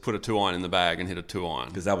used to just put a 2-iron in the bag and hit a 2-iron.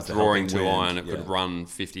 Because that was the drawing helping wind. 2-iron. It could run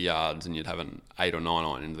 50 yards and you'd have an 8 or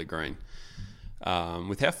 9-iron into the green.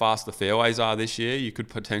 With how fast the fairways are this year, you could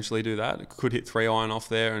potentially do that. You could hit 3-iron off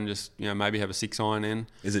there and just maybe have a 6-iron in.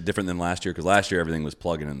 Is it different than last year? Because last year everything was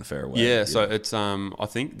plugging in the fairway. Yeah, so it's I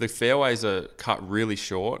think the fairways are cut really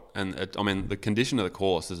short, and the condition of the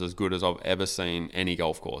course is as good as I've ever seen any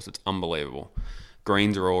golf course. It's unbelievable.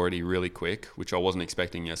 Greens are already really quick, which I wasn't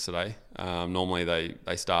expecting yesterday. Normally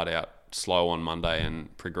they start out slow on Monday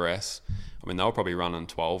and progress. They were probably running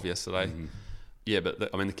 12 yesterday. Mm-hmm. Yeah, but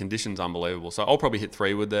the condition's unbelievable. So I'll probably hit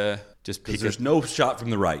 3 wood there. Just because there's no shot from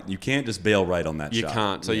the right. You can't just bail right on that shot. You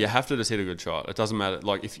can't. So you have to just hit a good shot. It doesn't matter.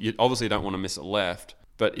 Like, if you obviously don't want to miss it left,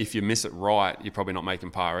 but if you miss it right, you're probably not making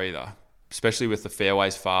par either. Especially with the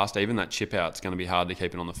fairways fast. Even that chip out's going to be hard to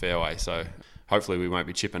keep it on the fairway. So hopefully we won't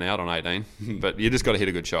be chipping out on 18. But you just got to hit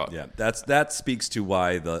a good shot. Yeah, that speaks to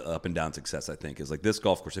why the up and down success, I think, is like this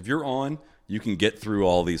golf course. If you're on, you can get through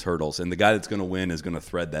all these hurdles, and the guy that's going to win is going to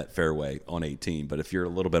thread that fairway on 18. But if you're a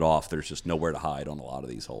little bit off, there's just nowhere to hide on a lot of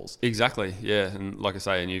these holes. Exactly, yeah. And like I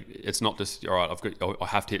say, it's not just, all right, I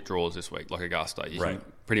have to hit draws this week, like Augusta. You can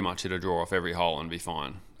pretty much hit a draw off every hole and be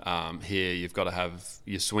fine. Here, you've got to have,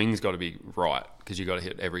 your swing's got to be right, because you've got to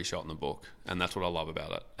hit every shot in the book. And that's what I love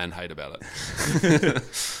about it and hate about it.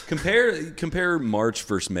 Compare March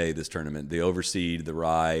versus May, this tournament, the overseed, the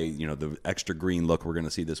rye, the extra green look we're going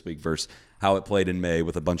to see this week versus how it played in May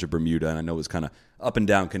with a bunch of Bermuda. And I know it was kind of up and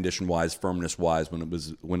down condition wise, firmness wise when it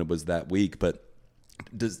was that week. But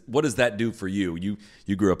what does that do for you?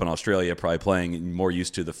 You grew up in Australia, probably playing more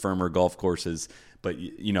used to the firmer golf courses. But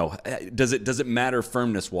does it matter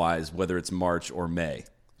firmness wise whether it's March or May?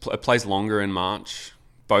 It plays longer in March,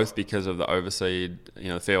 both because of the overseed.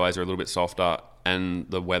 The fairways are a little bit softer and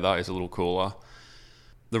the weather is a little cooler.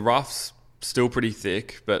 The rough's still pretty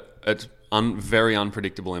thick, but it's very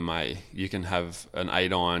unpredictable in May. You can have an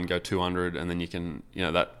 8-iron go 200, and then you can,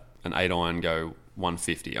 an 8-iron go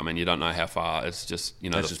 150. You don't know how far. It's just, the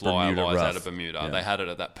flyer lies out of Bermuda. Yeah. They had it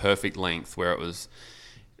at that perfect length where it was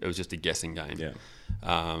just a guessing game. Yeah.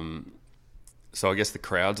 So I guess the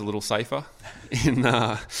crowd's a little safer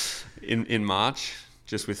in March,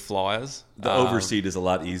 just with flyers. The overseed is a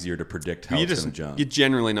lot easier to predict how it's going to jump. You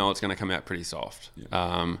generally know it's going to come out pretty soft.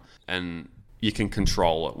 Yeah. And you can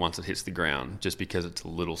control it once it hits the ground, just because it's a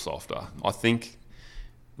little softer. I think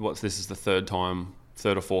this is the third time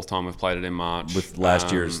third or fourth time we've played it in March. With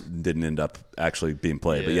last year's didn't end up actually being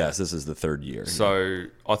played. But yes, this is the third year. So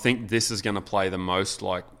I think this is going to play the most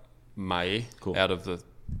like May out of the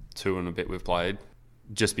 2 and a bit we've played,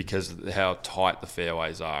 just because of how tight the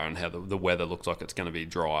fairways are and how the weather looks like it's going to be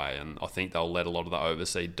dry. And I think they'll let a lot of the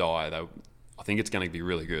overseed die. I think it's going to be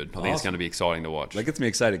really good. I think it's going to be exciting to watch. That gets me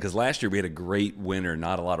excited because last year we had a great winter,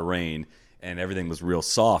 not a lot of rain, and everything was real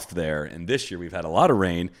soft there. And this year we've had a lot of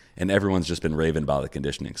rain, and everyone's just been raving about the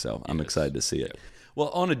conditioning. So I'm excited to see it. Well,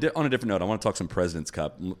 on a different note, I want to talk some President's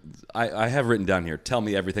Cup. I have written down here, tell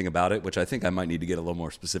me everything about it, which I think I might need to get a little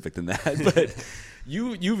more specific than that. But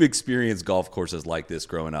you've experienced golf courses like this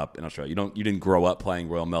growing up in Australia. You didn't grow up playing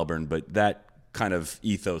Royal Melbourne, but that kind of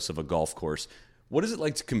ethos of a golf course. What is it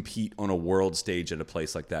like to compete on a world stage at a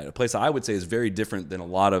place like that? A place I would say is very different than a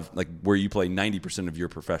lot of, like, where you play 90% of your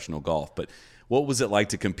professional golf. But what was it like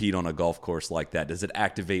to compete on a golf course like that? Does it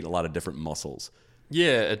activate a lot of different muscles?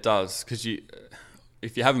 Yeah, it does. Because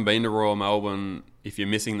if you haven't been to Royal Melbourne, if you're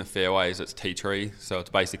missing the fairways, it's tea tree. So it's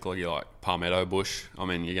basically like palmetto bush. I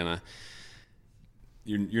mean, you're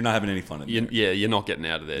not having any fun in there. Yeah, you're not getting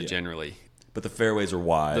out of there generally. But the fairways are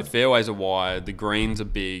wide. The fairways are wide. The greens are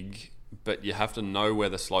big. But you have to know where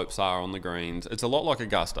the slopes are on the greens. It's a lot like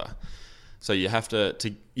Augusta. So you have to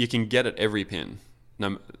you can get at every pin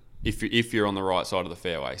if you're on the right side of the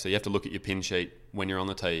fairway. So you have to look at your pin sheet when you're on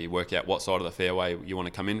the tee, work out what side of the fairway you want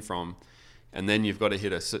to come in from, and then you've got to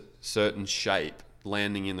hit a certain shape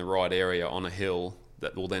landing in the right area on a hill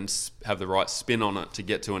that will then have the right spin on it to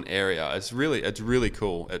get to an area. It's really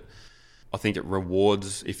cool. I think it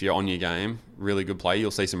rewards, if you're on your game, really good play.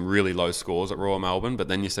 You'll see some really low scores at Royal Melbourne, but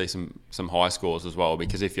then you see some high scores as well,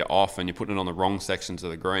 because if you're off and you're putting it on the wrong sections of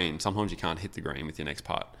the green, sometimes you can't hit the green with your next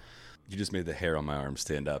putt. You just made the hair on my arm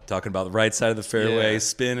stand up. Talking about the right side of the fairway,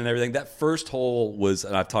 spin and everything. That first hole was,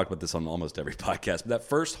 and I've talked about this on almost every podcast, but that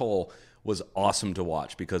first hole was awesome to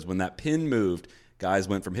watch, because when that pin moved, guys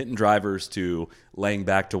went from hitting drivers to laying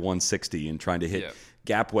back to 160 and trying to hit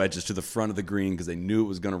gap wedges to the front of the green because they knew it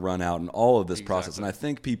was going to run out, and all of this process. And I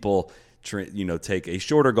think people take a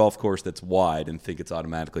shorter golf course that's wide and think it's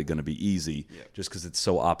automatically going to be easy just because it's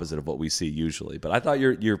so opposite of what we see usually. But I thought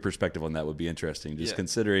your perspective on that would be interesting, just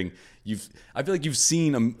considering I feel like you've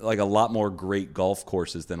seen a lot more great golf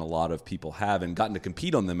courses than a lot of people have, and gotten to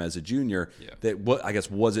compete on them as a junior. I guess,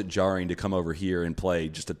 was it jarring to come over here and play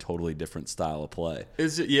just a totally different style of play?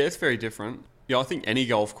 It's very different. I think any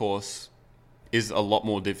golf course is a lot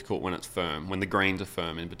more difficult when it's firm, when the greens are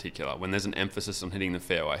firm in particular, when there's an emphasis on hitting the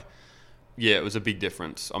fairway. Yeah, it was a big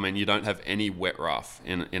difference. I mean, you don't have any wet rough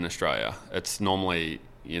in Australia. It's normally,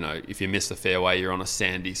 if you miss the fairway, you're on a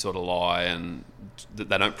sandy sort of lie, and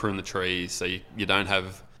they don't prune the trees, so you don't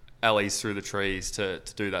have alleys through the trees to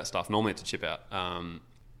do that stuff. Normally it's a chip out.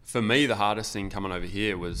 For me, the hardest thing coming over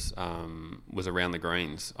here was around the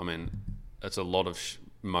greens. I mean, it's a lot of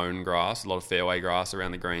mown grass, a lot of fairway grass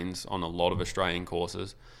around the greens on a lot of Australian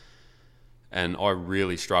courses. And I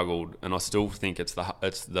really struggled, and I still think it's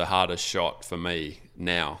the hardest shot for me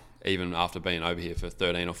now, even after being over here for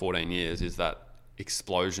 13 or 14 years, is that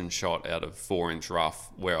explosion shot out of 4-inch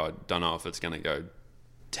rough where I don't know if it's going to go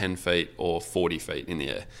 10 feet or 40 feet in the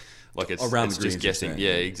air. Like it's just guessing. Yeah,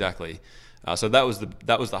 exactly. So that was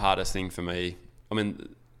the hardest thing for me. I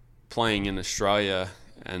mean, playing in Australia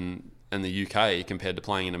and the UK compared to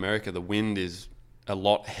playing in America, the wind is a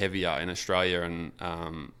lot heavier in Australia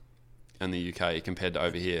and the UK compared to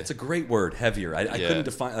over here. It's a great word, heavier. I couldn't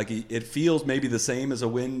define, it feels maybe the same as a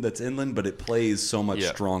wind that's inland, but it plays so much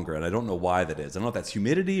stronger, and I don't know why that is. I don't know if that's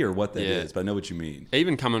humidity or what that is, but I know what you mean.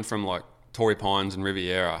 Even coming from like Torrey Pines and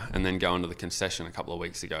Riviera and then going to the concession a couple of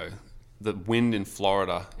weeks ago, the wind in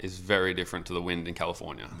Florida is very different to the wind in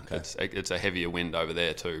California. Okay. It's a heavier wind over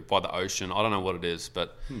there too, by the ocean. I don't know what it is,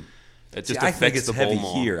 but it just I think it's the ball heavy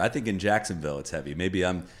more. Here. I think in Jacksonville it's heavy. Maybe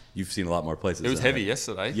you've seen a lot more places. It was heavy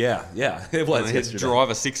yesterday. Yeah, it was. I had to drive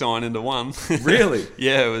a 6-iron into one. Really?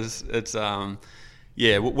 Yeah, it was. It's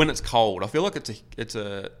when it's cold, I feel like it's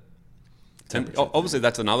a. Obviously,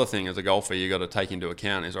 that's another thing as a golfer you got to take into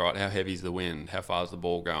account is, all right, how heavy is the wind? How far is the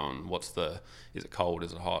ball going? Is it cold?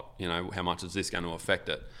 Is it hot? How much is this going to affect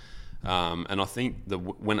it? And I think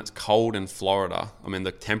when it's cold in Florida, I mean,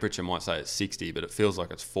 the temperature might say it's 60, but it feels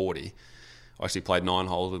like it's 40. I actually played 9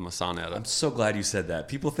 holes with my son out at. I'm so glad you said that.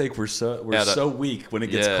 People think we're so weak when it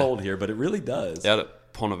gets cold here, but it really does. Out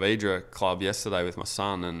at Ponte Vedra Club yesterday with my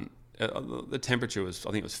son, and the temperature was,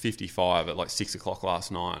 I think it was 55 at like 6 o'clock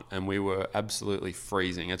last night, and we were absolutely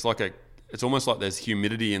freezing. It's almost like there's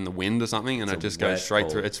humidity in the wind or something, and it just goes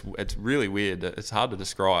straight through. It's really weird. It's hard to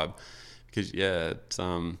describe, Because it's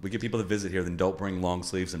We get people to visit here, then don't bring long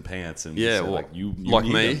sleeves and pants. And yeah, so, well, like you like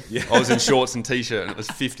need me, them. Yeah. I was in shorts and t-shirt and it was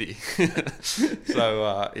 50.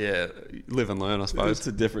 So live and learn, I suppose. It's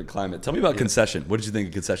a different climate. Tell me about concession. What did you think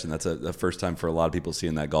of concession? That's a first time for a lot of people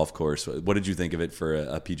seeing that golf course. What did you think of it for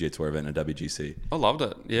a PGA Tour event and a WGC? I loved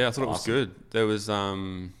it. Yeah, I thought it was Awesome. good. There was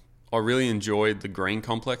I really enjoyed the green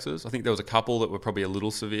complexes. I think there was a couple that were probably a little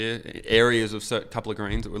severe, areas of a couple of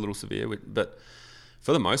greens that were a little severe, but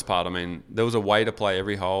for the most part, I mean, there was a way to play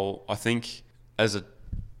every hole. I think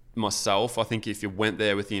myself, I think if you went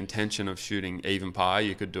there with the intention of shooting even par,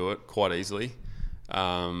 you could do it quite easily.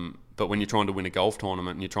 But when you're trying to win a golf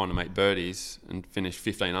tournament and you're trying to make birdies and finish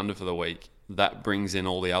 15 under for the week, that brings in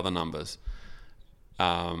all the other numbers.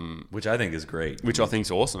 Which I think is great. Which I think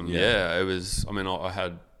is awesome. Yeah. Yeah, it was. I mean, I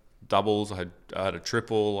had doubles, I had a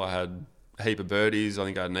triple, I had a heap of birdies. I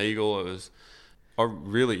think I had an eagle. I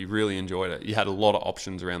really, really enjoyed it. You had a lot of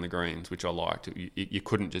options around the greens, which I liked. You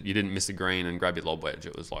didn't miss a green and grab your lob wedge.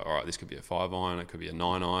 It was like, all right, this could be a 5-iron, it could be a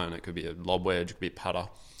 9-iron, it could be a lob wedge, it could be a putter.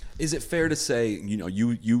 Is it fair to say,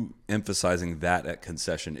 you emphasizing that at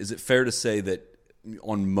concession, is it fair to say that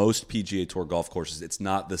on most PGA Tour golf courses, it's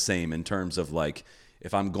not the same in terms of like,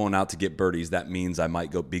 if I'm going out to get birdies, that means I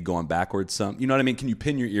might be going backwards some. You know what I mean? Can you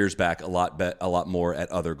pin your ears back a lot more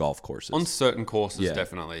at other golf courses? On certain courses, Yeah.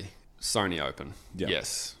 definitely. Sony Open, Yeah.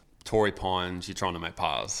 yes. Torrey Pines, you're trying to make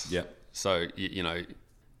pars. Yeah. So,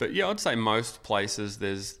 but yeah, I'd say most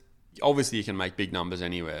places obviously you can make big numbers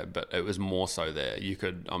anywhere, but it was more so there. You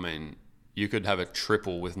could have a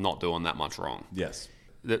triple with not doing that much wrong. Yes.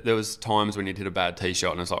 There was times when you'd hit a bad tee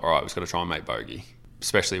shot and it's like, all right, we've got to try and make bogey,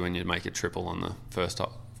 especially when you make a triple in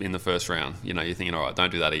the first round. You're thinking, all right,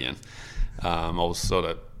 don't do that again. I was sort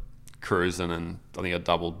of cruising and I think I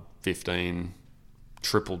doubled 15,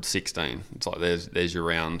 tripled 16. It's like there's your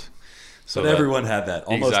round. So But everyone had that.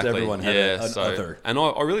 Almost everyone had other. And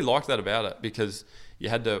I really liked that about it because you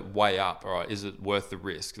had to weigh up, all right, is it worth the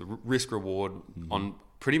risk? The risk reward on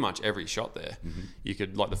pretty much every shot there. You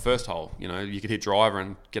could, like the first hole, you could hit driver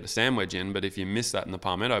and get a sand wedge in, but if you miss that in the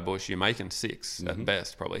palmetto bush, you're making 6 at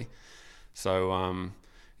best probably. So,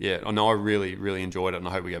 I know I really, really enjoyed it and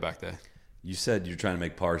I hope we go back there. You said you're trying to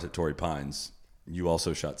make pars at Torrey Pines. You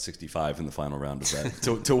also shot 65 in the final round of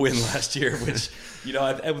that to win last year, which, with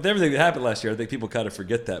everything that happened last year, I think people kind of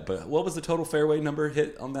forget that. But what was the total fairway number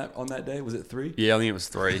hit on that day? Was it 3? Yeah, I think it was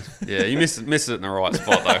 3. Yeah, you missed it in the right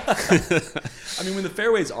spot, though. I mean, when the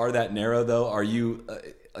fairways are that narrow, though, are you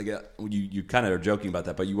you kind of are joking about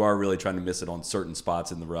that, but you are really trying to miss it on certain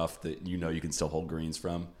spots in the rough that you can still hold greens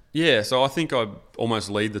from? Yeah, so I think I almost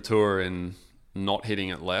lead the tour in not hitting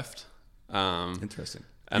it left. Interesting.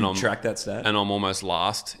 And you track that stat? And I'm almost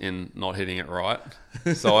last in not hitting it right.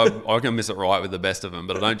 So I can miss it right with the best of them,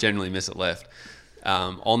 but I don't generally miss it left.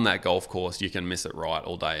 On that golf course, you can miss it right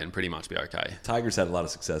all day and pretty much be okay. Tiger's had a lot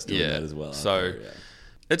of success doing that as well. So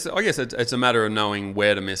I guess it's a matter of knowing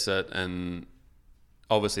where to miss it, and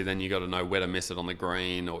obviously then you got to know where to miss it on the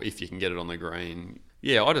green, or if you can get it on the green.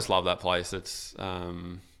 Yeah, I just love that place. It's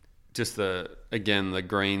just the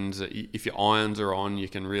greens. If your irons are on, you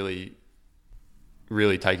can really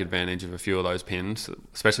take advantage of a few of those pins,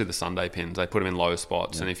 especially the Sunday pins. They put them in low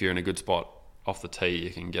spots, and if you're in a good spot off the tee,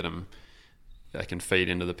 you can get them. They can feed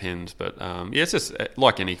into the pins, but it's just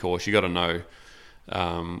like any course. You got to know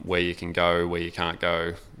where you can go, where you can't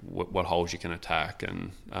go, what holes you can attack,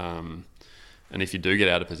 and if you do get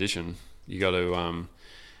out of position, you got to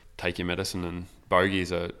take your medicine. And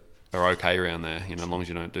bogeys are okay around there, as long as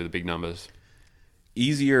you don't do the big numbers.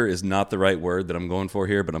 Easier is not the right word that I'm going for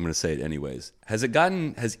here, but I'm going to say it anyways.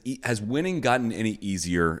 Has winning gotten any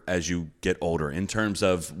easier as you get older in terms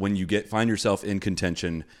of when you find yourself in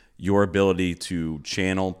contention, your ability to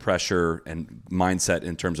channel pressure and mindset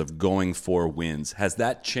in terms of going for wins? Has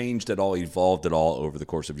that changed at all, evolved at all over the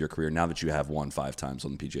course of your career now that you have won 5 times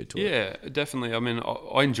on the PGA Tour? Yeah, definitely. I mean,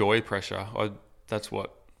 I enjoy pressure. That's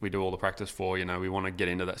what we do all the practice for. We want to get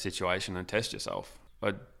into that situation and test yourself.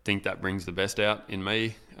 I think that brings the best out in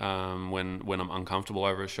me when I'm uncomfortable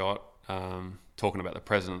over a shot. Talking about the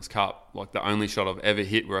President's Cup, like the only shot I've ever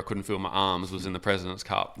hit where I couldn't feel my arms was in the President's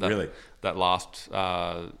Cup. Really? That last,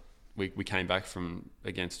 we came back from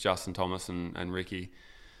against Justin Thomas and Ricky,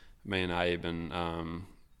 me and Abe, and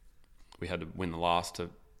we had to win the last to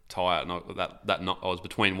tie it. And I was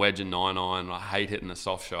between wedge and 9-iron. And I hate hitting a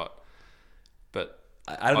soft shot, but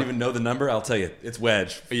I don't even know the number. I'll tell you, it's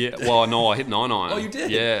wedge. Yeah, well, no, I hit 9-iron. Oh, you did?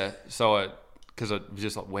 Yeah, so because I was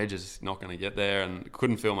just like, wedge is not going to get there, and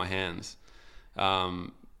couldn't feel my hands.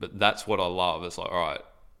 But that's what I love. It's like, all right,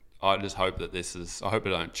 I just hope that I hope I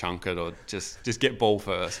don't chunk it or just get ball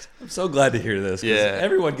first. I'm so glad to hear this. 'Cause Yeah.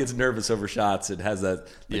 everyone gets nervous over shots. It has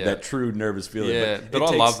that true nervous feeling. Yeah, but it I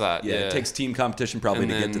takes, love that. Yeah, it takes team competition probably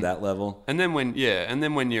to get to that level. And then when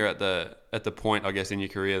you're at the point, I guess, in your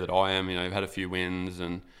career that I am, you've had a few wins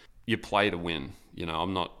and you play to win.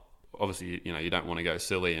 I'm not, obviously, you don't want to go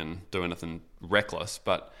silly and do anything reckless,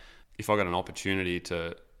 but if I got an opportunity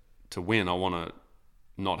to win, I want to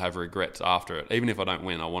not have regrets after it. Even if I don't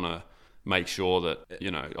win, I want to make sure that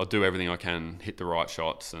I'll do everything I can, hit the right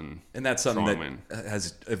shots, and that's something that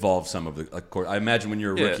has evolved some of the. Of course, I imagine when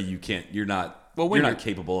you're a rookie, you're not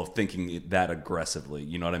capable of thinking that aggressively.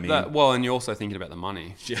 You know what I mean? And you're also thinking about the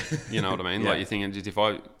money. You know what I mean? Yeah. Like you're thinking, just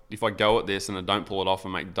if I go at this and I don't pull it off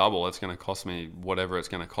and make double, it's going to cost me whatever it's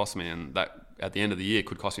going to cost me, and that at the end of the year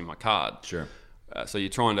could cost me my card. Sure. So you're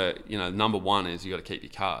trying to, number one is you got to keep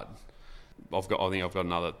your card. I think I've got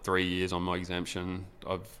another 3 years on my exemption.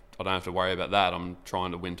 I don't have to worry about that. I'm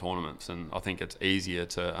trying to win tournaments, and I think it's easier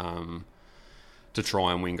to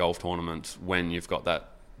try and win golf tournaments when you've got that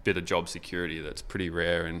bit of job security that's pretty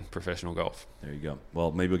rare in professional golf. There you go.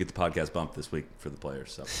 Well, maybe we'll get the podcast bumped this week for the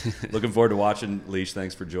players. So, looking forward to watching. Leish,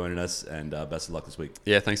 thanks for joining us, and best of luck this week.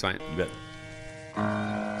 Yeah, thanks, mate. You bet.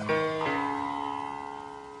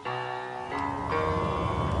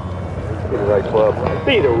 Be the right club.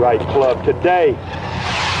 Be the right club today.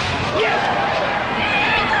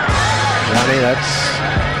 Johnny, that's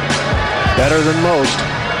better than most.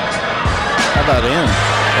 How about in?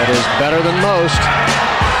 That is better than most.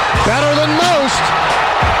 Better than most!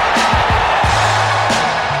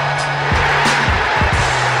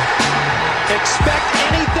 Expect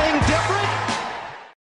anything